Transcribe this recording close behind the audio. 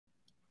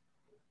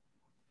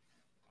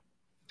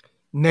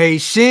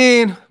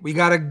Nation, we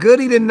got a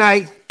goodie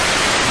tonight.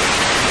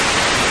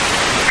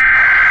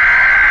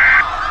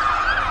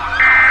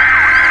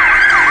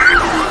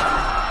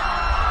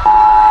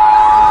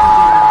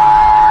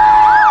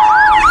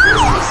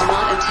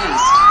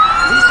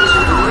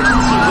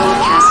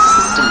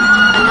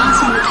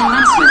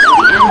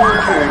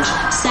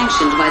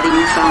 Sanctioned by the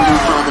new founding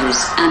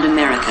fathers and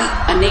America,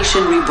 a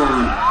nation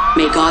reborn.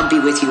 May God be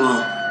with you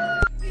all.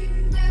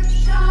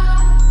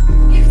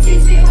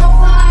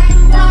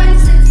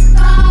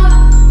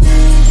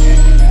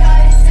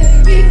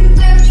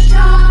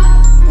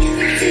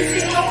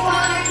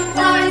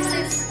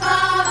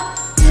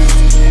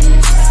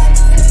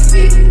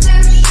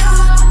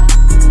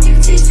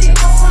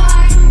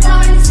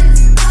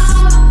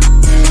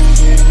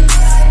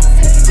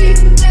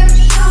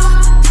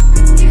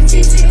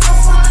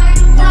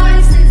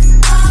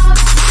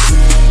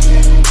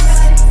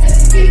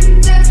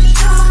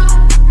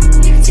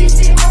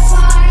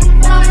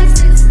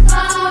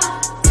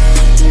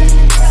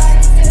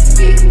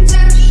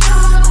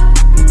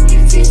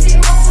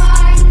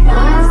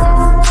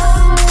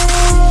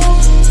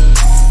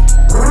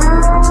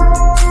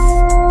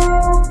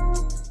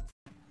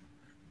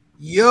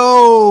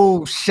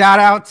 Yo, shout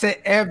out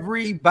to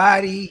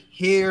everybody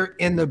here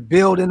in the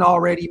building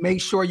already. Make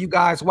sure you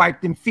guys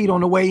wipe them feet on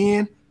the way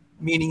in,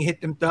 meaning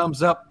hit them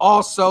thumbs up.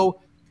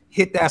 Also,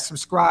 hit that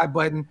subscribe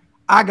button.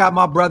 I got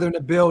my brother in the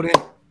building,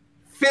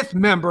 5th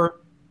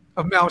member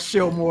of Mount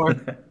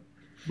Shillmore,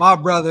 my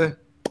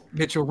brother,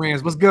 Mitchell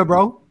Renz. What's good,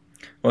 bro?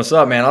 What's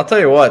up, man? I'll tell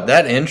you what,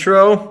 that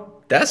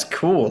intro, that's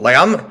cool.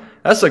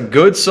 That's a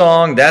good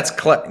song. That's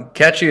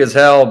catchy as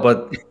hell,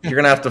 but you're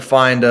going to have to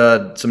find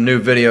some new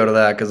video to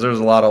that because there's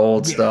a lot of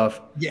old stuff.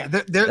 Yeah,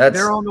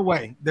 they're on the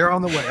way. They're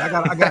on the way. I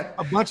got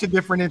a bunch of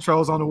different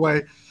intros on the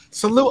way.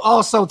 Salute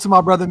also to my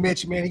brother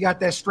Mitch, man. He got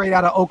that straight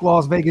out of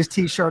OakLosVegas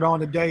t-shirt on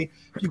today.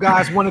 If you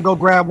guys want to go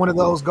grab one of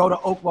those, go to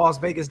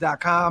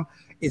OakLosVegas.com.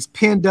 It's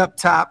pinned up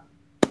top.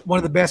 One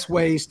of the best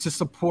ways to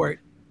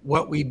support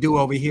what we do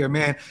over here,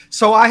 man.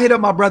 So I hit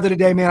up my brother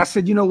today, man. I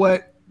said, you know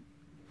what?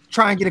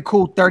 Try and get a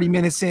cool 30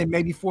 minutes in,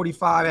 maybe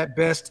 45 at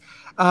best,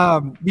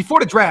 before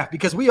the draft,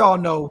 because we all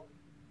know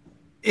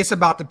it's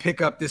about to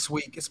pick up this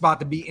week. It's about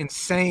to be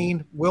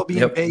insane. We'll be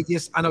in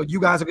Vegas. I know you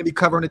guys are going to be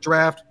covering the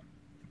draft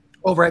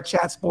over at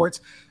Chat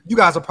Sports. You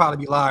guys will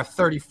probably be live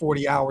 30,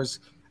 40 hours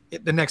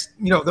the next,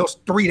 those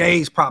 3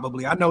 days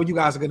probably. I know you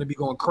guys are going to be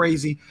going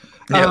crazy.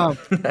 We're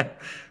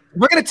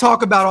going to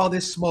talk about all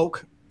this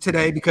smoke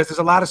today because there's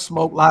a lot of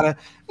smoke, a lot of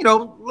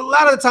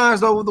the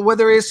times, though, where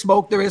there is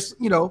smoke, there is,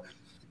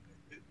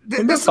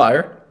 there's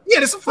fire. Yeah,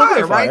 there's some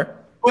fire, right? Fire.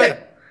 But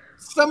yeah.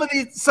 Some of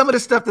the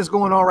stuff that's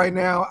going on right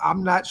now,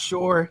 I'm not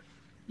sure,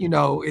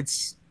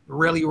 it's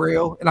really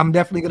real. And I'm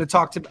definitely going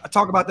to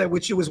talk about that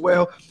with you as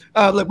well.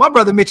 Look, my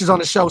brother Mitch is on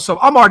the show, so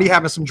I'm already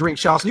having some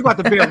drinks, y'all. So you got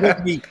to bear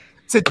with me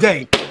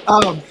today.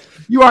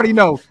 You already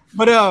know.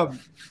 But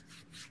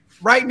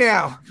right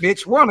now,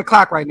 Mitch, we're on the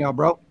clock right now,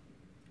 bro.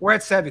 We're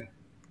at 7.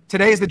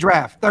 Today is the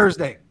draft,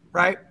 Thursday,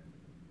 right?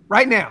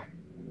 Right now,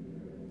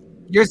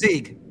 you're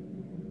Zeke.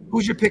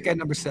 Who's your pick at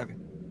number 7?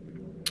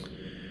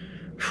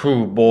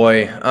 Oh,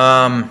 boy.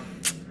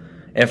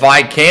 If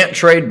I can't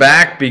trade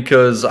back,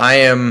 because I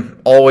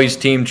am always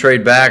team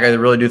trade back, I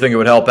really do think it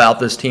would help out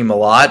this team a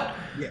lot.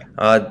 Yeah.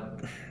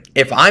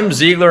 If I'm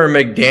Ziegler and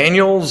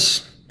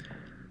McDaniels,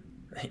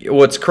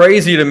 what's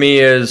crazy to me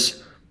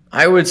is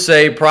I would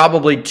say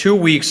probably 2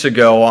 weeks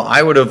ago,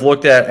 I would have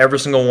looked at every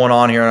single one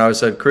on here and I would have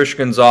said Chris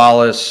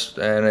Gonzalez,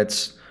 and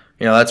it's,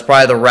 that's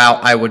probably the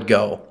route I would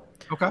go.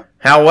 Okay.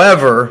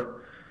 However,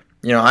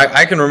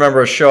 I can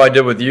remember a show I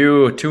did with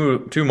you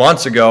two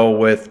months ago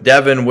with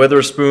Devin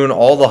Witherspoon,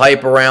 all the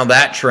hype around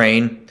that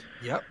train.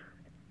 Yep.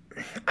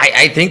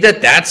 I think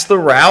that's the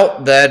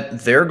route that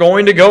they're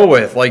going to go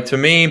with. Like, to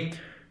me,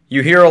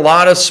 you hear a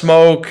lot of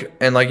smoke,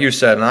 and like you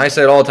said, and I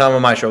say it all the time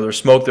on my show, there's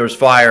smoke, there's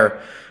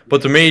fire.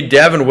 But to me,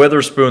 Devin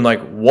Witherspoon,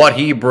 like what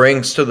he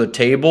brings to the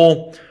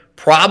table,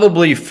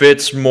 probably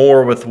fits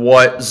more with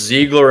what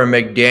Ziegler and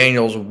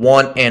McDaniels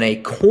want in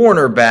a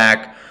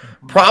cornerback,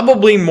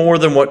 probably more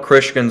than what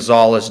Chris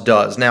Gonzalez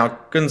does. Now,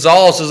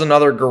 Gonzalez is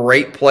another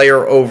great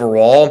player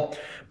overall,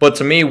 but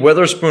to me,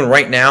 Witherspoon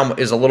right now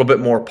is a little bit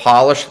more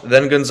polished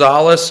than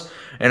Gonzalez,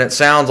 and it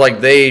sounds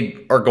like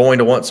they are going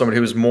to want somebody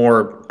who's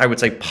more, I would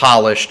say,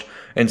 polished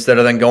instead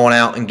of then going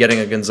out and getting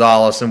a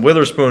Gonzalez. And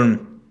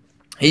Witherspoon,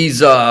 he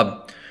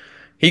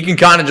can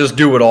kind of just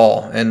do it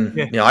all.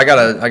 And I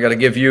gotta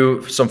give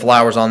you some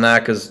flowers on that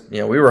because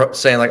we were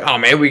saying like, oh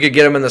man, we could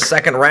get him in the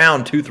second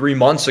round 2-3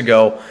 months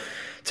ago.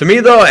 To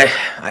me, though, I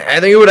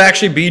think it would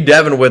actually be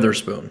Devin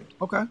Witherspoon.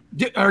 Okay.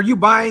 Are you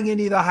buying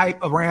any of the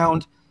hype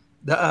around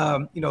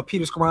the,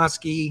 Peter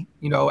Skoronski,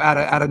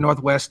 out of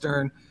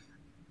Northwestern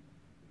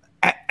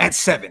at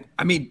 7?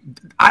 I mean,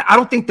 I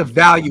don't think the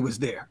value is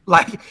there.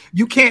 Like,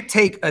 you can't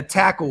take a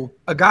tackle,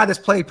 a guy that's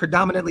played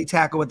predominantly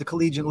tackle at the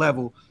collegiate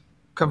level,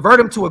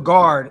 convert him to a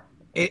guard,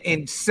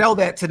 and sell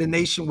that to the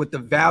nation with the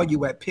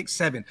value at pick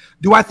 7.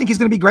 Do I think he's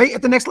going to be great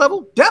at the next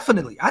level?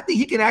 Definitely. I think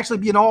he can actually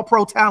be an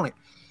all-pro talent.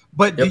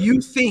 But do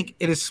you think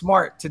it is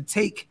smart to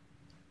take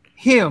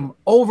him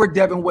over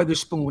Devin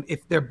Witherspoon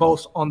if they're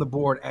both on the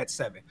board at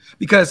 7?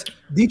 Because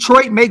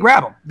Detroit may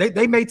grab him.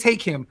 They may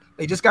take him.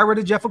 They just got rid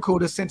of Jeff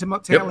Okudah, sent him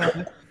up to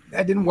Atlanta.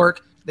 That didn't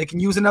work. They can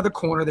use another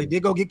corner. They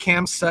did go get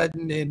Cam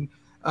Sutton, and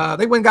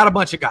they went and got a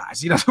bunch of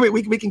guys. You know,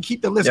 we can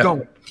keep the list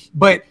going.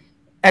 But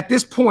at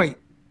this point,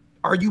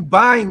 are you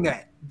buying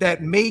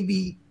that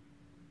maybe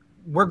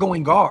we're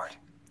going guard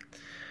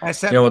at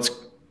 7? You know,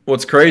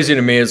 what's crazy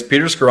to me is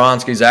Peter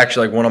Skoronski is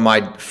actually like one of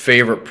my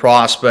favorite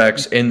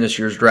prospects in this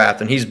year's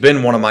draft, and he's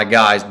been one of my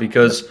guys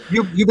because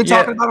you've been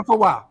talking about it for a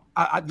while.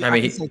 I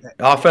mean,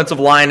 offensive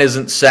line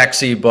isn't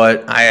sexy,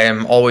 but I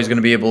am always going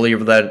to be a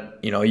believer that,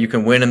 you know, you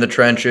can win in the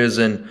trenches.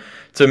 And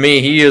to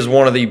me, he is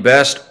one of the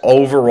best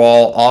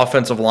overall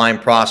offensive line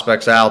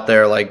prospects out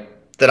there,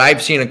 like that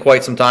I've seen in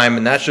quite some time.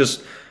 And that's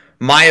just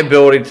my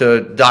ability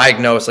to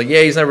diagnose. Like,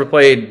 yeah, he's never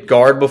played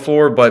guard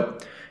before,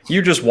 but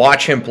you just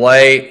watch him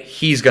play,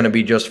 he's going to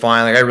be just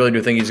fine. Like, I really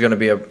do think he's going to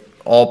be a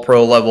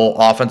all-pro level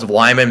offensive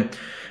lineman.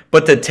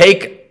 But to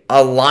take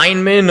a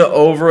lineman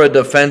over a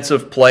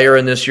defensive player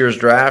in this year's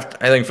draft,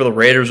 I think for the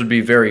Raiders would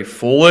be very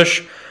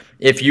foolish.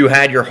 If you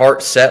had your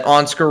heart set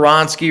on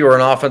Skoronski or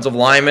an offensive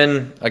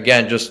lineman,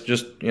 again, just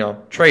you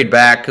know, trade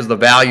back because the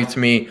value to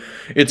me,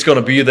 it's going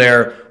to be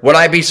there. Would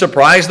I be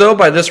surprised, though,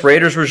 by this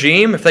Raiders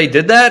regime if they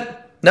did that?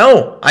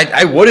 No,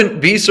 I wouldn't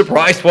be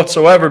surprised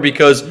whatsoever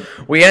because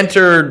we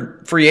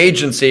entered free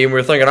agency and we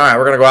were thinking, all right,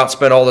 we're going to go out and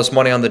spend all this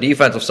money on the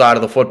defensive side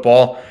of the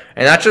football,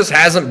 and that just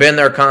hasn't been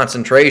their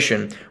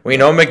concentration. We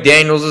know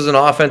McDaniels is an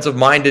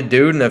offensive-minded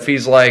dude, and if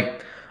he's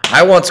like,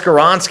 I want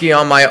Skoronski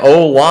on my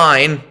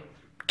O-line,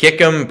 kick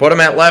him, put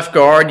him at left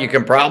guard, you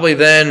can probably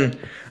then,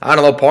 I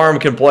don't know, Parham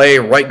can play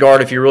right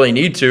guard if you really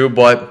need to,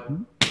 but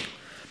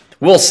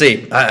we'll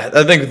see.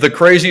 I think the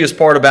craziest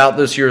part about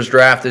this year's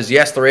draft is,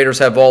 yes, the Raiders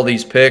have all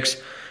these picks,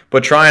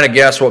 but trying to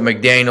guess what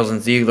McDaniels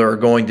and Ziegler are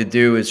going to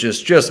do is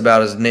just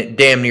about as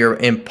damn near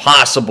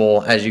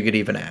impossible as you could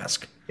even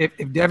ask.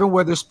 If Devin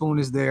Witherspoon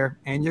is there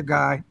and your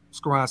guy,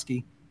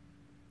 Skoronski,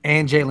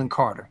 and Jalen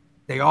Carter,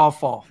 they all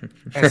fall.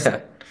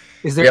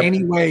 Is there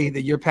any way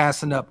that you're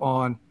passing up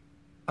on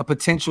a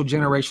potential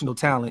generational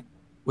talent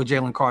with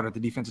Jalen Carter at the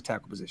defensive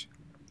tackle position?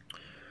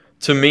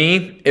 To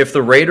me, if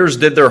the Raiders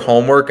did their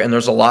homework, and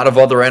there's a lot of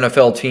other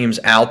NFL teams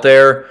out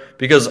there,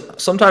 because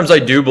sometimes I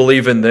do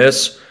believe in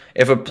this,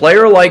 if a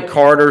player like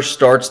Carter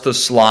starts to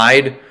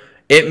slide,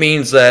 it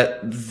means that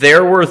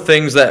there were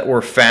things that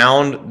were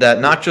found that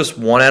not just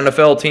one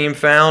NFL team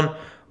found,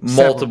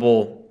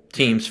 multiple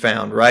teams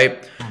found,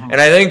 right?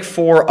 And I think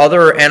for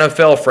other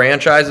NFL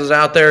franchises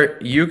out there,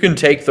 you can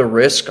take the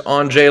risk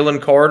on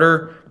Jalen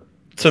Carter.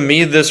 To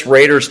me, this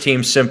Raiders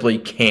team simply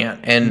can't.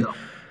 And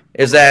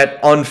is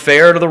that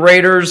unfair to the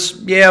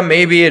Raiders? Yeah,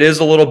 maybe it is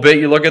a little bit.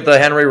 You look at the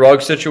Henry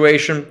Ruggs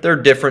situation, they're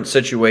different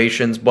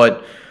situations,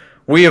 but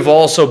we have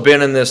also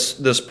been in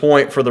this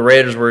point for the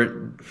Raiders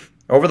where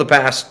over the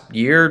past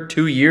year,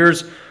 2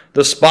 years,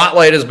 the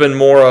spotlight has been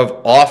more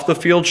of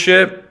off-the-field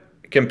shit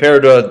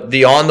compared to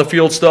the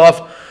on-the-field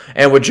stuff.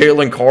 And with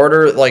Jalen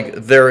Carter, like,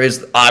 there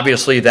is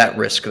obviously that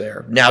risk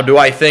there. Now, do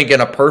I think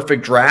in a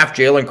perfect draft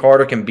Jalen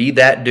Carter can be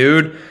that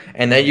dude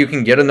and then you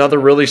can get another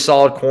really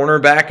solid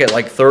cornerback at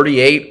like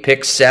 38,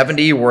 pick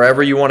 70,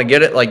 wherever you want to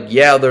get it? Like,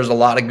 yeah, there's a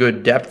lot of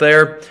good depth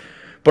there.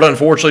 But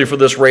unfortunately for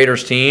this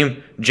Raiders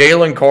team,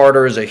 Jalen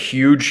Carter is a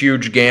huge,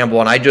 huge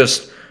gamble. And I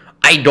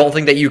don't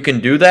think that you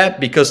can do that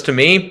because to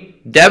me,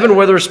 Devin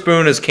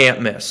Witherspoon is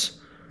can't miss.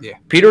 Yeah.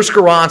 Peter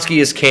Skoronski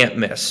is can't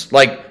miss.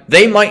 Like,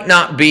 they might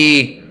not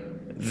be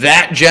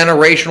that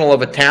generational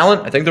of a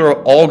talent. I think they're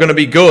all going to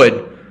be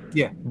good.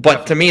 Yeah.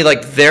 But to me,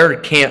 like, they're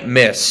can't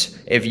miss.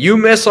 If you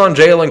miss on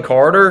Jalen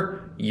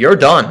Carter, you're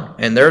done,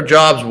 and their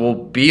jobs will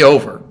be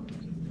over.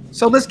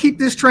 So let's keep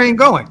this train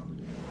going.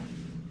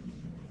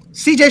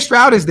 CJ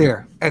Stroud is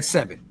there at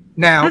 7.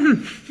 Now,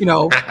 you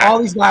know, all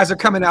these guys are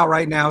coming out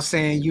right now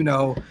saying, you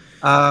know,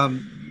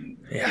 the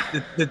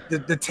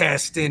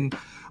test and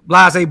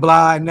blase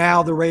blah.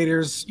 Now the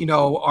Raiders, you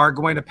know, are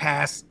going to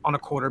pass on a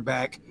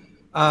quarterback.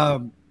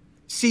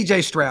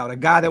 CJ Stroud, a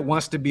guy that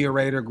wants to be a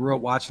Raider, grew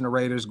up watching the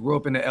Raiders, grew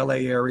up in the LA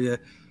area.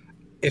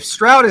 If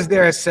Stroud is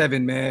there at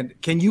 7, man,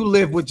 can you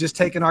live with just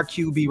taking our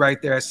QB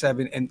right there at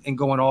 7 and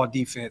going all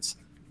defense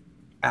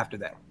after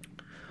that?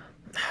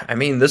 I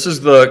mean, this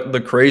is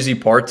the crazy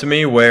part to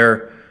me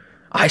where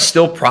I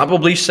still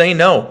probably say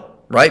no,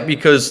 right?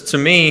 Because to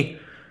me,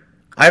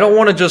 I don't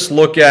want to just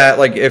look at,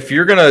 like, if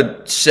you're going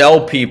to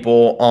sell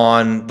people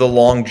on the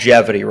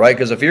longevity, right?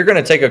 Because if you're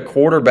going to take a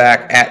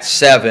quarterback at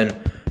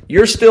 7,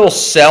 you're still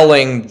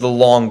selling the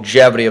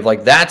longevity of,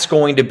 like, that's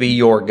going to be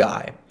your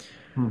guy.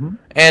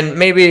 And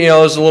maybe, you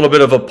know, there's a little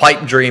bit of a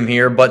pipe dream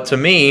here, but to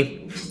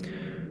me,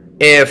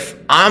 if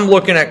I'm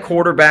looking at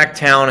quarterback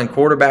talent and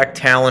quarterback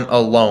talent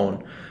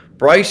alone,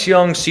 Bryce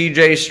Young,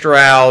 CJ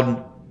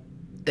Stroud,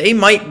 they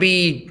might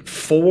be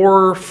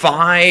 4,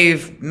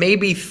 5,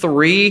 maybe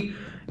 3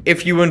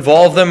 if you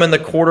involve them in the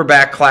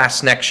quarterback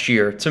class next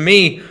year. To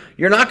me,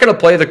 you're not going to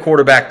play the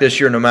quarterback this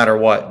year no matter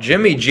what.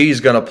 Jimmy G is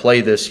going to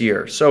play this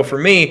year. So for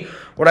me,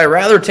 would I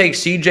rather take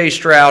C.J.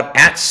 Stroud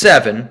at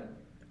 7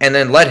 and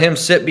then let him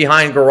sit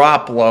behind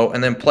Garoppolo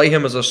and then play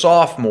him as a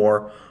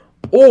sophomore?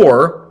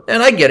 Or,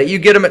 and I get it, you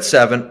get him at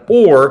 7,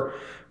 or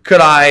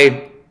could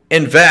I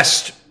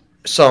invest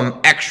some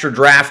extra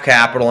draft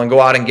capital and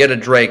go out and get a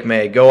Drake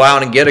May, go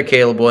out and get a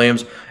Caleb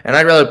Williams, and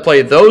I'd rather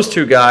play those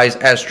two guys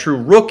as true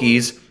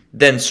rookies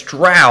than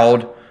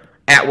Stroud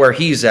at where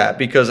he's at.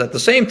 Because at the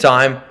same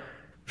time,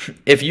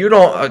 if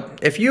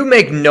you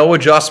make no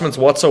adjustments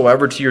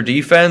whatsoever to your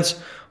defense,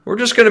 we're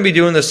just going to be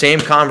doing the same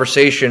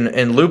conversation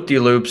in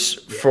loop-de-loops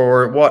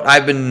for what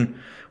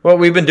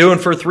we've been doing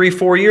for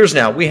 3-4 years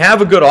now. We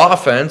have a good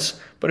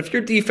offense, but if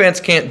your defense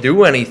can't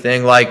do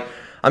anything, like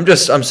I'm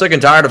sick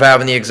and tired of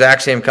having the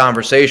exact same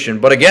conversation.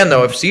 But again,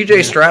 though, if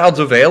C.J. Stroud's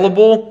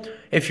available,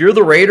 if you're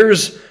the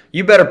Raiders,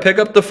 you better pick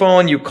up the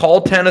phone. You call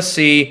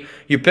Tennessee.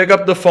 You pick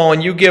up the phone.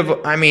 You give,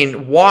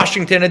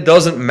 Washington, it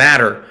doesn't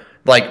matter.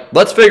 Like,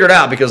 let's figure it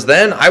out, because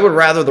then I would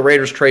rather the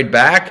Raiders trade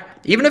back.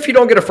 Even if you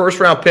don't get a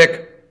first-round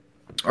pick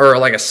or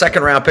like a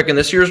second-round pick in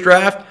this year's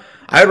draft,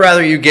 I'd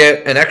rather you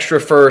get an extra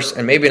first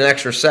and maybe an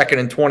extra second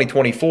in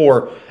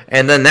 2024,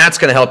 and then that's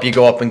going to help you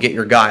go up and get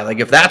your guy. Like,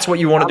 if that's what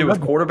you want to do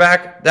with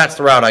quarterback, that's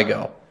the route I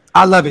go.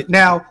 I love it.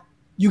 Now,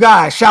 you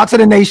guys, shout to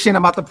the nation.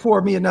 I'm about to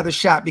pour me another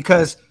shot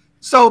because,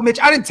 so, Mitch,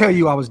 I didn't tell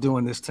you I was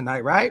doing this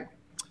tonight, right?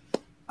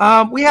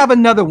 We have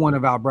another one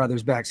of our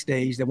brothers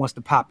backstage that wants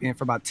to pop in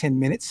for about 10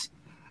 minutes.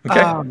 Okay,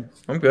 I'm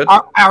good.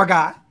 Our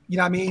guy, you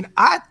know what I mean?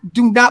 I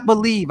do not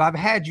believe I've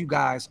had you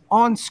guys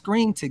on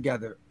screen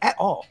together at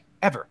all,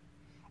 ever.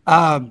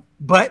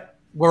 But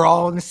we're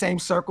all in the same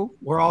circle.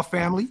 We're all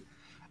family.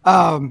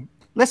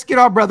 Let's get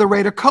our brother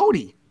Raider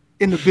Cody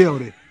in the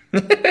building.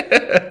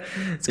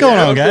 What's going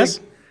on, guys?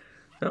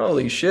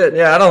 Holy shit.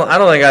 Yeah, I don't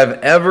think I've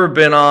ever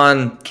been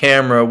on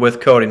camera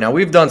with Cody. Now,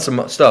 we've done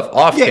some stuff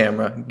off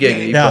camera,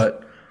 giggity, but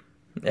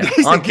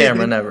on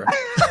camera, never.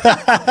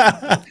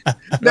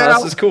 Now,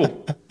 this is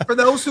cool. For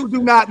those who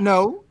do not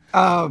know,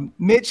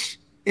 Mitch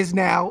is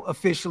now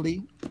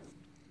officially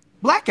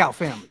Blackout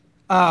family.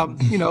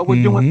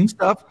 We're doing some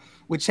stuff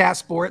with Chat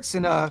Sports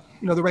and,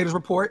 the Raiders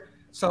Report.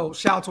 So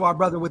shout out to our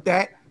brother with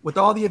that. With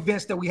all the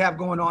events that we have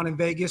going on in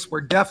Vegas,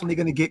 we're definitely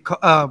going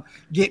to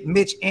get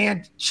Mitch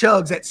and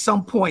Chugs at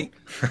some point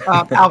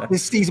out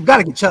this season. We got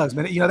to get Chugs,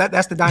 man.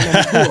 That's the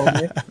dynamic duo,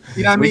 man.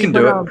 You know what I mean? We can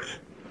do it.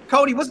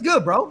 Cody, what's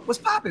good, bro? What's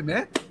popping,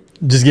 man?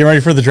 Just getting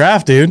ready for the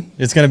draft, dude.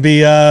 It's going to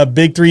be a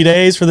big 3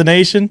 days for the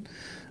nation.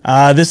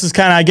 This is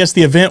kind of, I guess,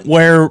 the event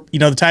where,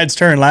 the tides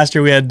turn. Last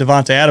year we had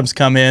Devontae Adams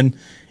come in,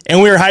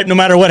 and we were hyped no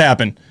matter what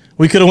happened.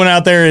 We could have went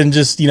out there and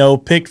just,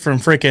 picked from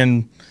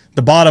freaking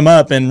the bottom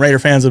up, and Raider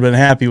fans would have been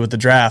happy with the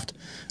draft.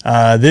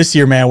 This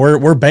year, man,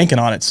 we're banking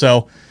on it.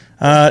 So,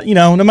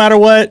 no matter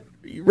what,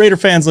 Raider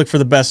fans look for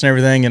the best and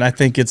everything, and I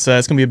think it's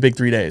going to be a big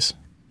 3 days.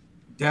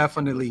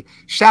 Definitely.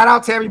 Shout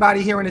out to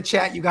everybody here in the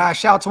chat, you guys.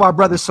 Shout out to our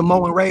brother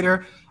Samoan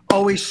Raider,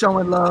 always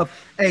showing love.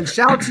 Hey,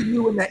 shout out to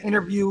you in that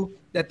interview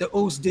that the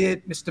Oos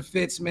did, Mr.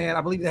 Fitz, man.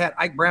 I believe they had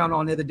Ike Brown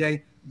on the other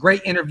day.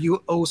 Great interview,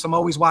 Oos. I'm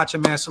always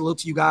watching, man. Salute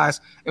to you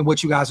guys and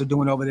what you guys are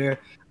doing over there.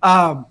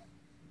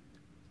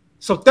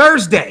 So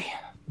Thursday,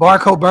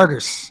 Barcode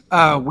Burgers.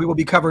 We will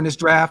be covering this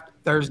draft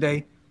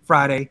Thursday,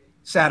 Friday,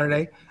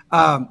 Saturday.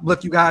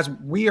 Look, you guys,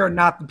 we are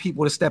not the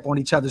people to step on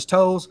each other's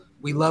toes.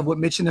 We love what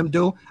Mitch and them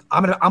do.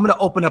 I'm gonna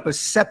open up a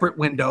separate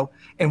window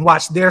and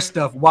watch their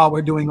stuff while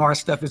we're doing our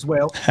stuff as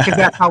well, because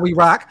that's how we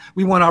rock.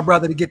 We want our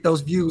brother to get those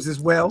views as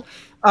well.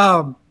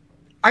 I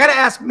gotta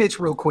ask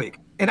Mitch real quick,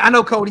 and I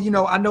know Cody,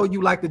 I know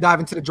you like to dive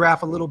into the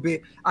draft a little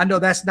bit. I know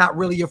that's not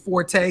really your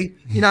forte,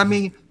 you know what I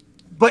mean?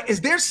 But is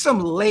there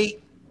some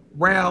late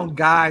round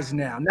guys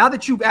now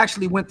that you've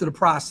actually went through the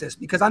process?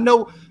 Because I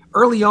know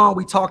early on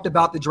we talked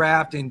about the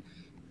draft, and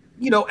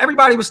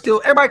everybody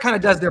kind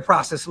of does their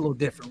process a little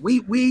different.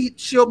 We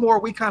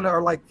Shieldmore, we kind of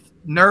are like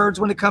nerds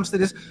when it comes to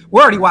this.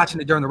 We're already watching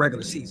it during the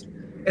regular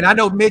season, and I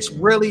know Mitch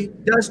really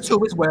does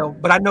too as well.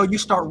 But I know you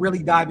start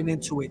really diving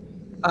into it,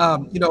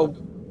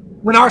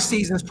 when our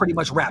season is pretty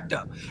much wrapped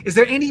up. Is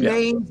there any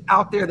names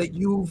out there that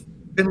you've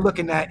been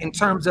looking at in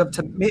terms of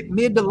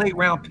mid to late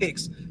round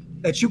picks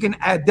that you can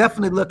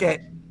definitely look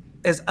at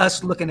as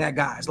us looking at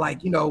guys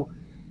like,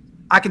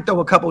 I can throw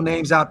a couple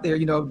names out there,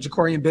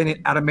 Jacorian Bennett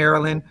out of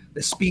Maryland,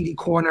 the speedy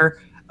corner.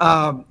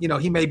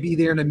 He may be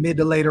there in the mid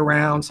to later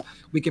rounds.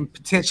 We can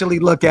potentially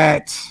look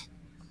at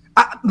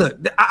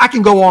I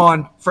can go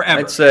on forever.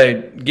 I'd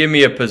say give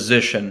me a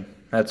position.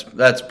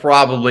 That's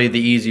probably the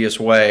easiest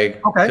way.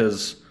 Okay.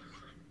 Because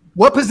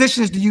what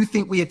positions do you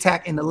think we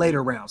attack in the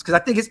later rounds? Because I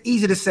think it's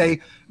easy to say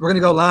we're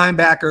going to go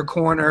linebacker,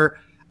 corner,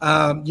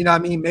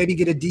 maybe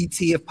get a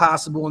DT if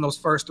possible in those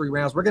first 3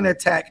 rounds. We're going to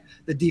attack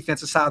the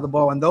defensive side of the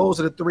ball, and those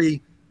are the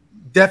 3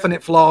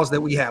 definite flaws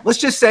that we have. Let's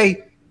just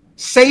say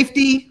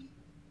safety,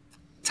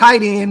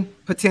 tight end,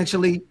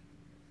 potentially,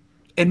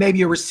 and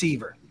maybe a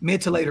receiver,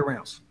 mid to later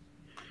rounds.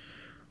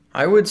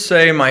 I would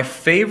say my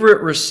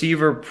favorite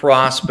receiver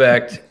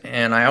prospect,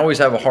 and I always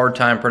have a hard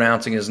time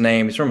pronouncing his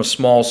name. He's from a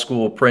small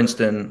school,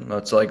 Princeton.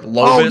 It's like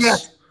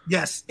Lovis.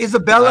 Yes,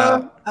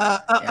 Isabella.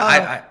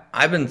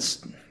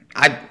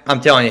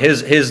 I'm telling you,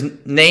 his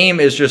name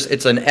is just,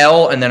 it's an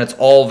L and then it's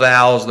all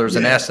vowels. There's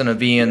an S and a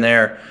V in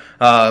there.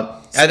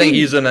 I think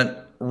he's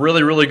a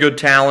really, really good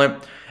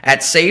talent.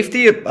 At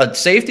safety, a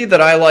safety that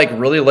I like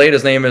really late,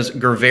 his name is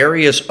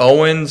Gervarius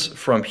Owens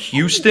from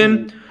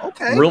Houston.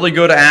 Okay. Really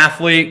good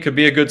athlete, could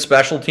be a good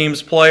special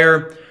teams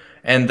player.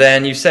 And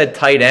then you said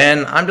tight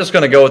end. I'm just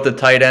going to go with the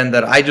tight end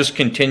that I just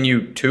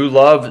continue to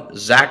love,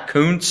 Zach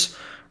Kuntz.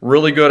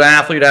 Really good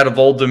athlete out of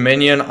Old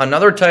Dominion.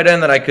 Another tight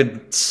end that I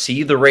could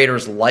see the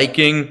Raiders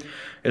liking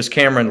is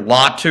Cameron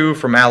Latu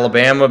from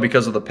Alabama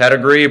because of the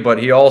pedigree, but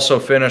he also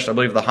finished, I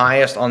believe, the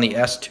highest on the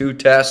S2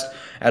 test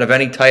out of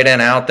any tight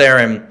end out there,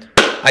 and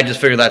I just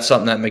figured that's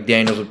something that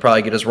McDaniels would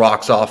probably get his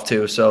rocks off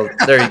to. So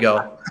there you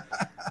go.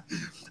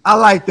 I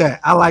like that.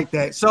 I like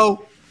that.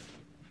 So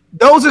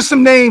those are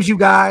some names, you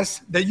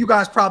guys, that you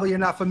guys probably are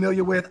not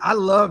familiar with. I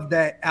love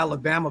that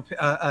Alabama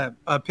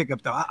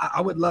pickup, though.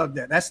 I would love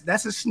that.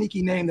 That's a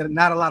sneaky name that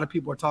not a lot of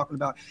people are talking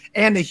about.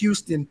 And the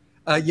Houston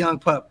young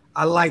pup.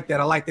 I like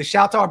that. I like that.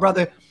 Shout out to our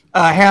brother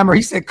Hammer.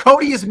 He said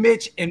Cody is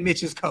Mitch and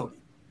Mitch is Cody.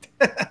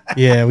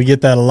 Yeah, we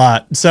get that a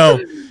lot.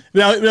 So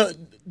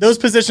those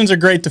positions are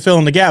great to fill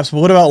in the gaps, but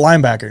what about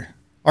linebacker?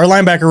 Our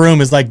linebacker room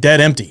is like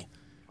dead empty.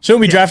 Shouldn't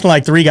we be drafting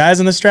like 3 guys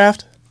in this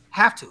draft?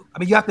 Have to. I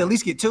mean, you have to at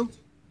least get 2.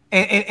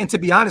 And to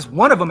be honest,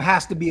 one of them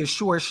has to be a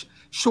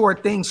sure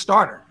thing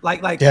starter.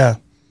 Yeah.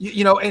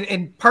 You know,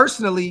 and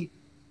personally,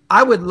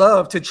 I would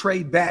love to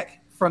trade back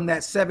from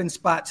that 7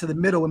 spot to the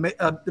middle of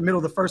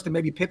the first and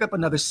maybe pick up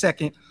another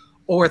 2nd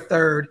or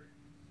 3rd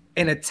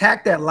and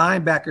attack that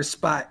linebacker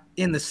spot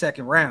in the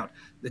 2nd round.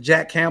 The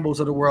Jack Campbells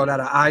of the world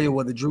out of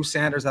Iowa, the Drew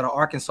Sanders out of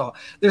Arkansas.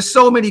 There's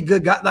so many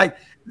good guys.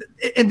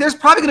 And there's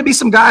probably going to be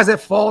some guys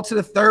that fall to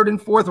the 3rd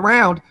and 4th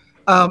round.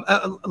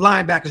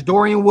 Linebackers.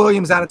 Dorian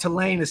Williams out of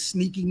Tulane, a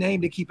sneaky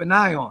name to keep an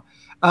eye on.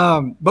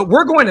 But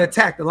we're going to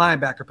attack the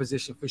linebacker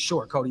position for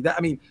sure, Cody.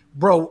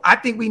 Bro, I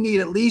think we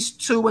need at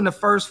least 2 in the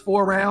first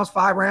 4 rounds,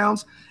 5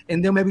 rounds,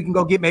 and then maybe we can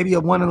go get maybe a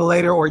 1 in the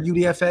later or a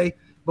UDFA.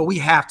 But we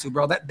have to,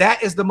 bro.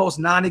 That is the most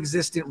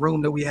non-existent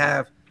room that we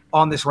have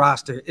on this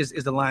roster is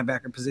the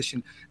linebacker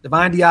position.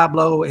 Divine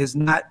Diablo has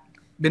not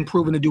been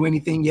proven to do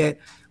anything yet.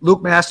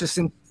 Luke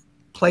Masterson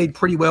played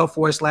pretty well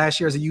for us last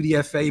year as a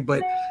UDFA,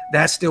 but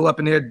that's still up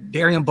in there.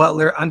 Darian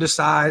Butler,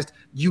 undersized,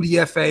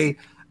 UDFA.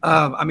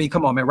 I mean,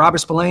 come on, man. Robert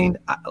Spillane,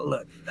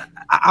 look,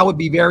 I would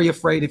be very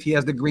afraid if he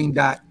has the green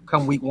dot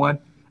come week 1.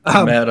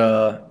 I met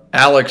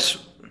Alex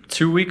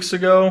 2 weeks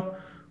ago,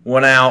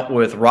 went out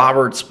with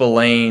Robert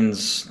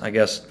Spillane's, I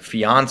guess,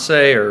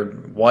 fiance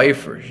or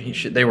wife. Or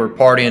they were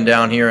partying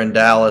down here in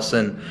Dallas,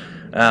 and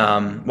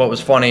what was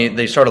funny,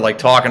 they started like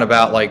talking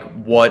about like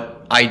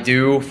what I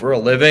do for a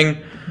living.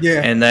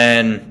 Yeah. And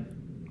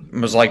then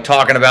was like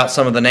talking about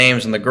some of the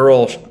names, and the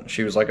girl,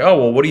 she was like, "Oh,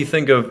 well, what do you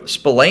think of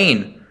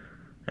Spillane?"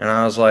 And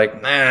I was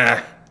like,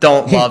 "Nah,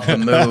 don't love the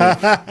move."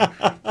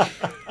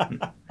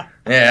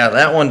 Yeah,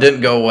 that one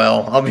didn't go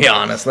well, I'll be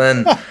honest.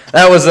 Then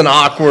that was an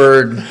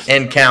awkward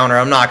encounter,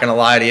 I'm not going to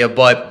lie to you,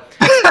 but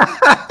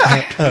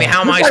I mean, how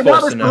am I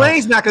supposed to know?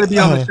 Spillane's not going to be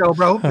on the show,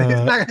 bro.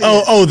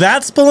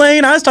 That's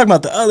Spillane? I was talking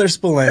about the other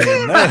Spillane.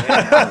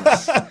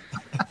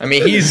 I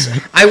mean,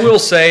 I will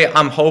say,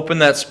 I'm hoping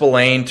that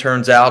Spillane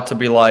turns out to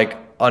be like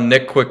a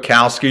Nick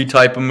Kwiatkowski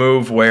type of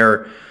move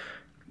where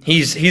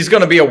he's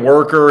going to be a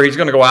worker. He's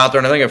going to go out there.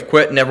 And I think if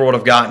Quit never would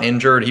have gotten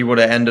injured, he would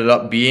have ended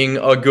up being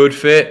a good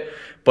fit.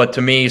 But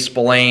to me,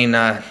 Spillane,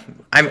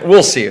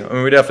 we'll see. I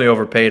mean, we definitely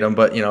overpaid him,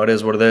 but, you know, it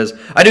is what it is.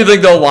 I do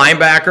think, though,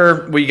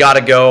 linebacker, we got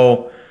to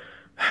go.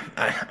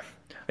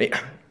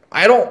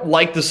 I don't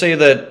like to say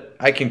that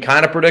I can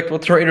kind of predict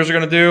what the Raiders are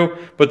going to do,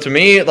 but to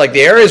me, like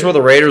the areas where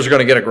the Raiders are going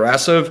to get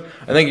aggressive,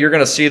 I think you're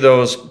going to see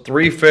those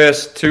 3-5,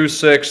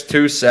 2-6,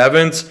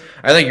 2-7s.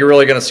 I think you're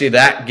really going to see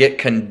that get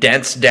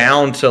condensed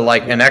down to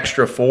like an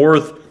extra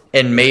 4th,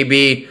 and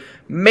maybe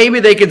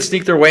they can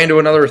sneak their way into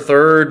another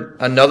 3rd,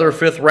 another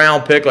 5th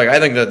round pick. Like I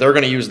think that they're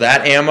going to use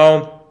that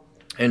ammo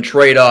and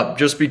trade up,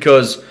 just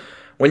because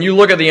when you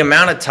look at the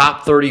amount of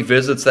top 30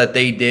 visits that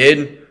they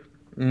did,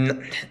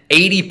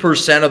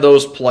 80% of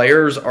those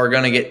players are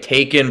going to get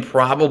taken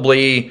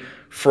probably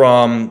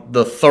from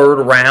the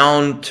 3rd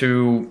round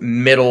to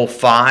middle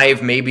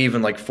 5, maybe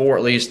even like 4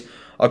 at least,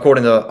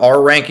 according to our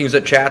rankings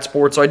at Chat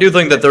Sports. So I do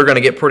think that they're going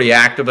to get pretty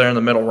active there in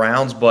the middle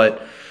rounds.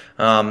 But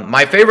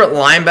my favorite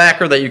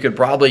linebacker that you could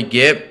probably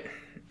get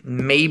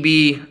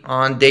maybe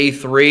on day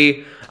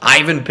 3,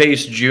 Ivan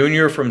Pace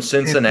Jr. from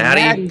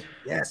Cincinnati.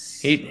 Yes.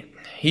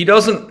 He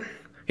doesn't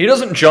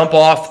jump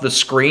off the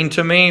screen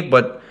to me,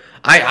 but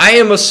I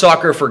am a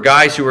sucker for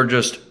guys who are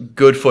just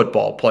good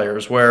football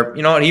players where,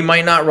 you know, he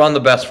might not run the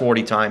best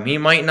 40 time. He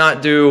might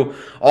not do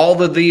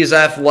all of these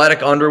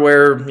athletic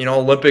underwear, you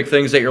know, Olympic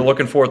things that you're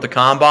looking for at the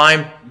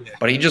combine,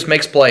 but he just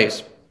makes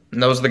plays.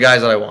 And those are the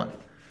guys that I want.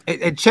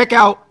 And check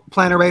out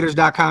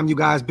PlanetRaiders.com, you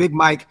guys. Big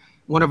Mike,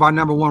 one of our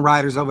 #1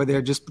 writers over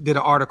there, just did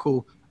an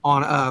article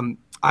on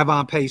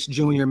Ivan Pace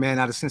Jr., man,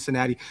 out of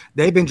Cincinnati.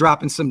 They've been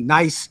dropping some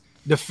nice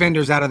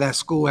defenders out of that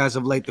school as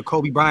of late. The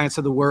Kobe Bryants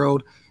of the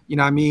world. You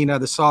know what I mean?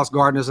 The Sauce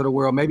Gardners of the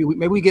world. Maybe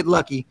we get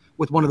lucky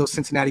with one of those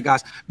Cincinnati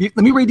guys. Let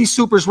me read these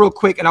supers real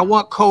quick, and I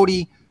want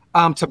Cody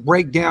to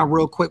break down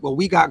real quick what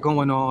we got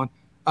going on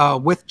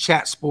with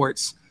Chat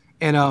Sports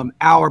and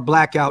our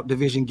Blackout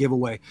Division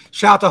giveaway.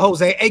 Shout out to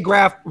Jose. Hey,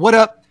 Graphk, what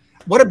up?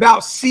 What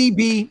about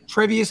CB,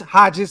 Trevius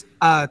Hodges,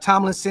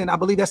 Tomlinson? I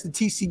believe that's the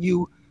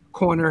TCU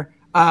corner.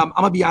 I'm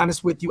going to be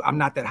honest with you. I'm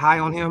not that high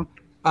on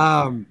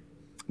him.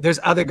 There's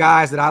other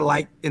guys that I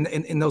like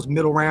in those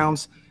middle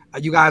rounds.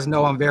 You guys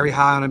know I'm very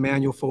high on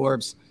Emmanuel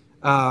Forbes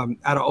out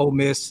of Ole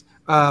Miss,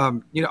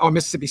 or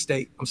Mississippi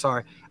State. I'm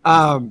sorry.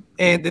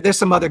 And there's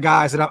some other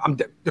guys that I'm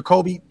the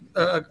Kobe,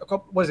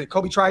 what is it?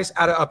 Kobe Trice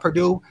out of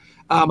Purdue.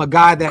 A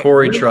guy that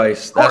Corey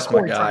Trice. That's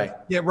my guy. Trice.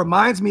 Yeah,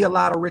 reminds me a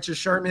lot of Richard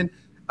Sherman.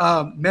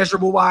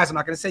 Measurable wise, I'm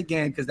not going to say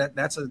Gann because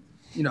that's a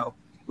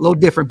little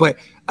different, but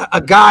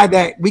a guy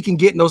that we can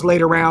get in those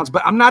later rounds.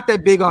 But I'm not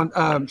that big on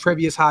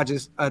Trevius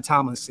Hodges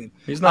Tomlinson.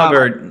 He's not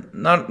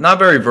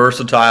very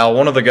versatile.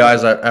 One of the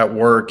guys at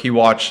work, he's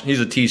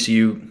a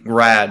TCU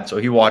grad, so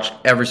he watched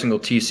every single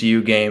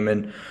TCU game,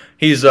 and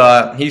he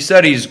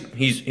said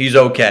he's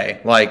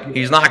okay. Like,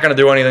 he's not going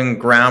to do anything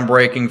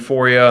groundbreaking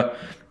for you. I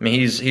mean,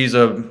 he's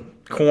a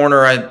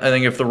corner. I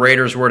think if the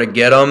Raiders were to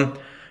get him,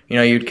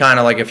 you'd kind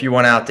of like if you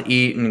went out to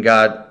eat and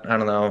got, I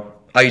don't know,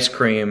 ice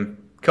cream.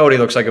 Cody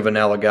looks like a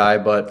vanilla guy,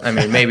 but I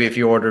mean, maybe if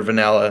you ordered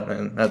vanilla,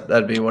 then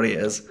that'd be what he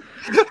is.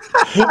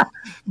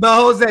 But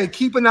Jose,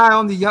 keep an eye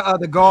on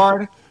the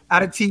guard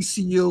out of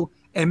TCU,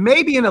 and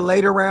maybe in the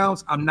later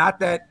rounds. I'm not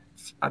that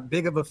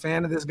big of a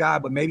fan of this guy,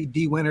 but maybe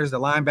D Winters, the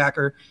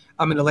linebacker.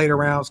 I'm in the later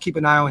rounds. Keep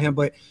an eye on him,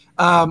 but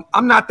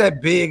I'm not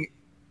that big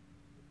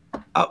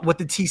with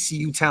the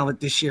TCU talent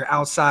this year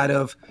outside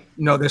of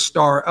their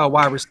star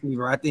wide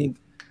receiver. I think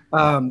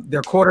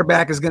their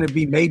quarterback is going to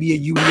be maybe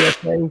a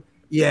UDFA.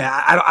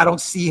 Yeah, I don't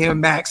see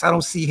him, Max. I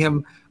don't see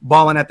him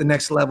balling at the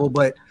next level.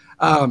 But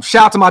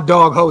shout out to my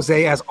dog,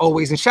 Jose, as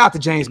always. And shout out to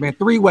James, man.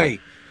 Three-way.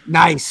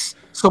 Nice.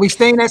 So we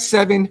staying at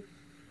 7.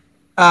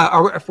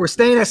 Or if we're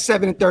staying at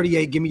 7 and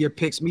 38, give me your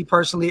picks. Me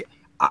personally,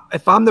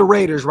 if I'm the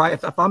Raiders, right,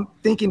 if I'm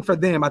thinking for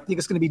them, I think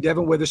it's going to be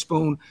Devin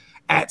Witherspoon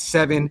at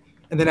 7.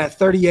 And then at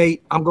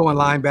 38, I'm going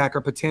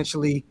linebacker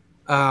potentially.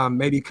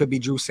 Maybe it could be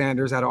Drew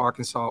Sanders out of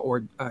Arkansas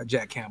or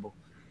Jack Campbell.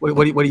 What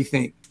do you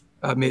think,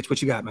 Mitch?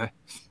 What you got, man?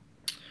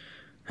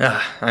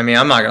 I mean,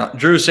 I'm not going to –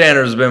 Drew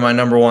Sanders has been my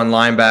number one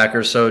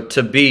linebacker, so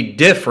to be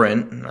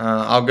different,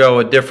 I'll go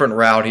a different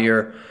route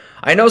here.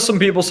 I know some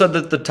people said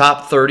that the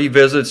top 30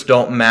 visits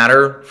don't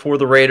matter for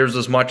the Raiders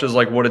as much as,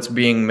 like, what it's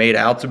being made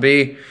out to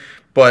be,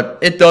 but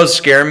it does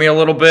scare me a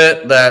little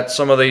bit that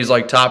some of these,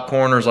 like, top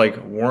corners, like,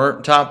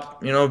 weren't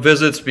top,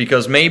 visits,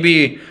 because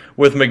maybe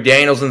with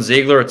McDaniels and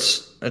Ziegler,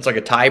 it's like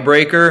a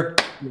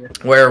tiebreaker. Yeah.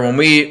 Where when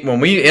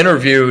we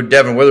interviewed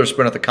Devin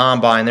Witherspoon at the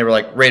Combine, they were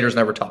like, Raiders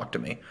never talked to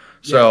me.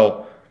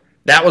 So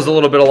that was a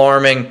little bit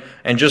alarming.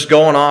 And just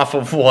going off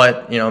of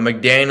what,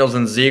 McDaniels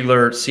and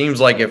Ziegler, it seems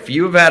like if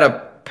you've had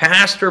a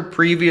past or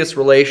previous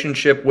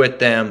relationship with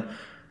them,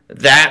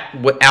 that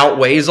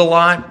outweighs a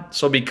lot.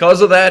 So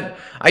because of that,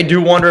 I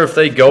do wonder if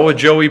they go with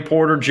Joey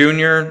Porter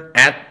Jr.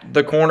 at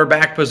the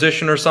cornerback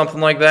position or something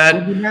like that.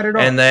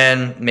 And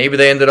then maybe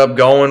they ended up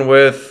going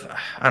with,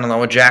 I don't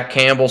know, a Jack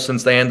Campbell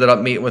since they ended up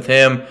meeting with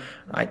him.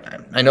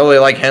 I know they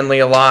like Henley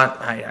a lot.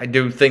 I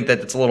do think that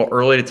it's a little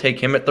early to take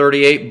him at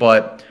 38,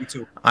 but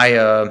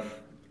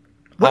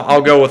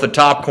I'll go with a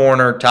top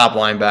corner, top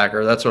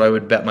linebacker. That's what I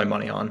would bet my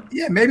money on.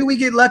 Yeah, maybe we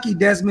get lucky.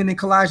 Desmond and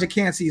Kalijah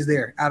Cansey's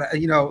there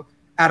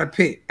out of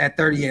Pitt at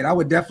 38. I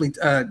would definitely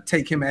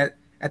take him at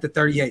the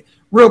 38.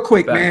 Real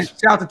quick, man.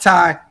 Shout out to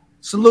Ty.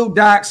 Salute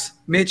Docs,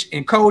 Mitch,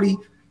 and Cody.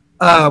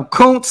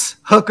 Kuntz,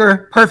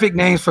 Hooker, perfect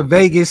names for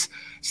Vegas.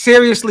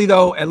 Seriously,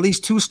 though, at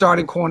least 2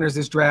 starting corners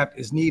this draft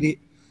is needed.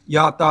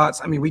 Y'all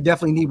thoughts? I mean, we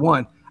definitely need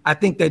one. I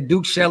think that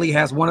Duke Shelley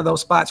has one of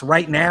those spots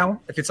right now,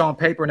 if it's on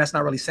paper, and that's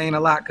not really saying a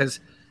lot because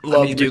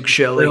Duke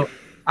Shelley.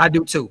 I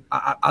do too.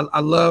 I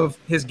love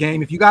his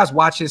game. If you guys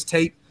watch his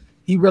tape,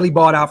 he really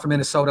balled out for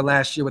Minnesota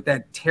last year with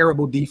that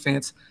terrible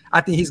defense.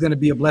 I think he's going to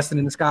be a blessing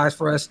in disguise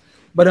for us.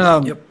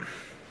 But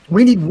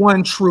we need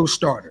one true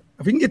starter.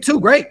 If we can get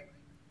 2, great.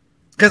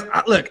 Because,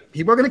 look,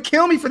 people are going to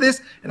kill me for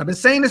this, and I've been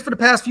saying this for the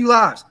past few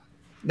lives.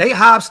 Nate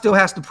Hobbs still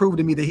has to prove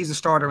to me that he's a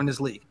starter in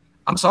this league.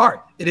 I'm sorry.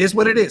 It is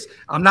what it is.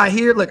 I'm not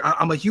here. Look,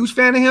 I'm a huge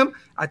fan of him.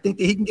 I think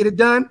that he can get it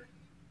done.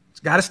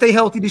 He's got to stay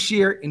healthy this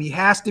year, and he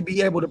has to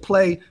be able to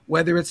play,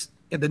 whether it's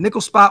in the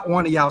nickel spot or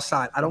on the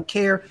outside. I don't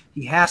care.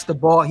 He has to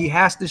ball. He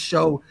has to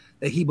show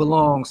that he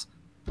belongs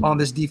on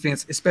this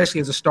defense,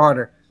 especially as a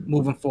starter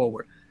moving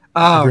forward.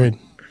 Agreed.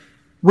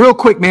 Real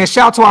quick, man,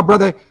 shout out to our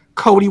brother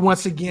Cody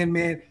once again,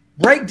 man.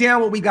 Break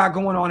down what we got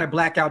going on at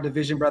Blackout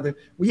Division, brother.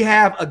 We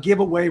have a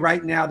giveaway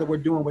right now that we're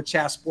doing with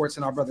Chat Sports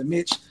and our brother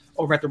Mitch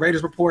over at the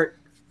Raiders Report.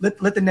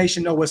 Let the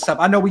nation know what's up.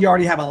 I know we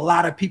already have a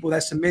lot of people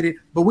that submitted,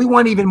 but we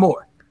want even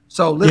more.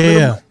 So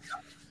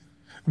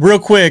real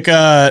quick,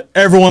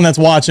 everyone that's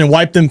watching,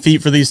 wipe them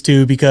feet for these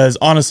 2, because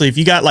honestly, if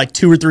you got like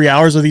 2 or 3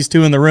 hours with these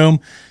 2 in the room,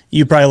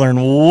 you probably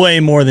learn way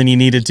more than you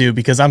needed to,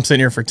 because I'm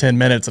sitting here for 10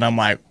 minutes and I'm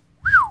like,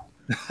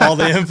 all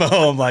the info.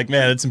 I'm like,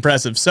 man, it's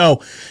impressive.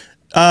 So,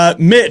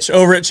 Mitch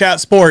over at Chat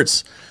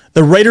Sports,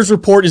 the Raiders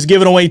Report is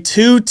giving away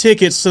 2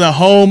 tickets to the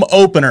home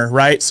opener,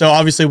 right? So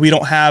obviously we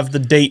don't have the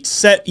date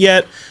set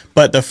yet,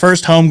 but the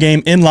first home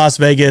game in Las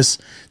Vegas,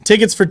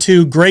 tickets for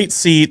 2, great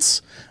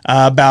seats,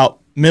 about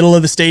middle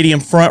of the stadium,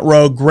 front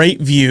row,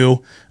 great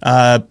view,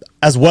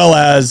 as well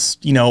as,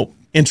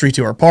 entry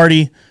to our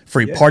party,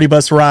 free party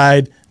bus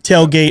ride,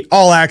 tailgate,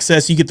 all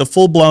access. You get the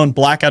full-blown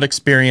blackout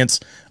experience.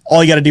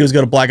 All you got to do is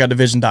go to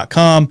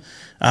blackoutdivision.com.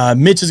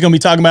 Mitch is going to be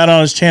talking about it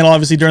on his channel,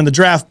 obviously, during the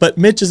draft, but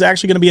Mitch is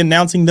actually going to be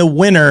announcing the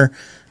winner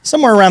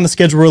somewhere around the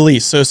schedule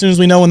release. So as soon as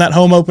we know when that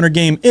home opener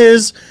game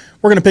is,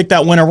 we're going to pick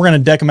that winner. We're going to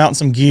deck him out in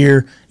some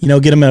gear,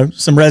 get him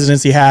some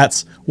residency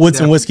hats,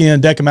 Woodson whiskey,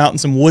 and deck him out in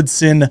some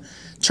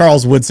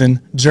Charles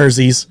Woodson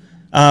jerseys.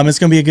 It's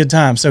going to be a good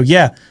time. So,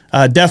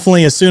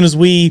 definitely as soon as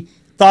we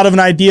thought of an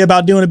idea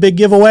about doing a big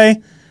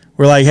giveaway,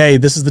 we're like, hey,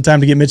 this is the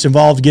time to get Mitch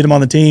involved, get him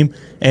on the team,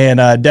 and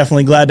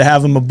definitely glad to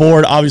have him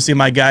aboard. Obviously,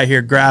 my guy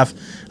here, Graphk,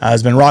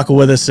 has been rocking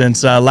with us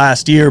since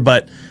last year,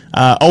 but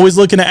always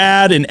looking to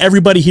add, and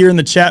everybody here in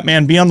the chat,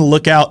 man, be on the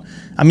lookout.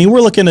 I mean,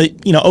 we're looking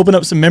to, open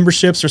up some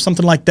memberships or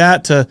something like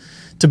that to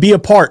be a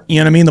part. You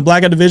know what I mean? The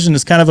Blackout Division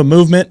is kind of a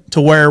movement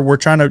to where we're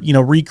trying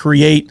to,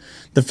 recreate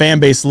the fan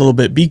base a little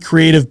bit, be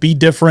creative, be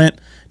different.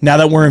 Now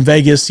that we're in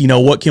Vegas,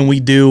 what can we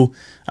do?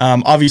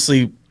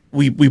 Obviously,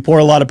 we pour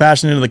a lot of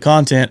passion into the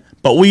content,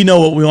 but we know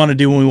what we want to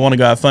do when we want to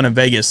go have fun in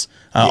Vegas.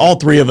 All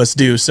 3 of us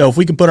do. So if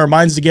we can put our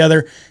minds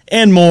together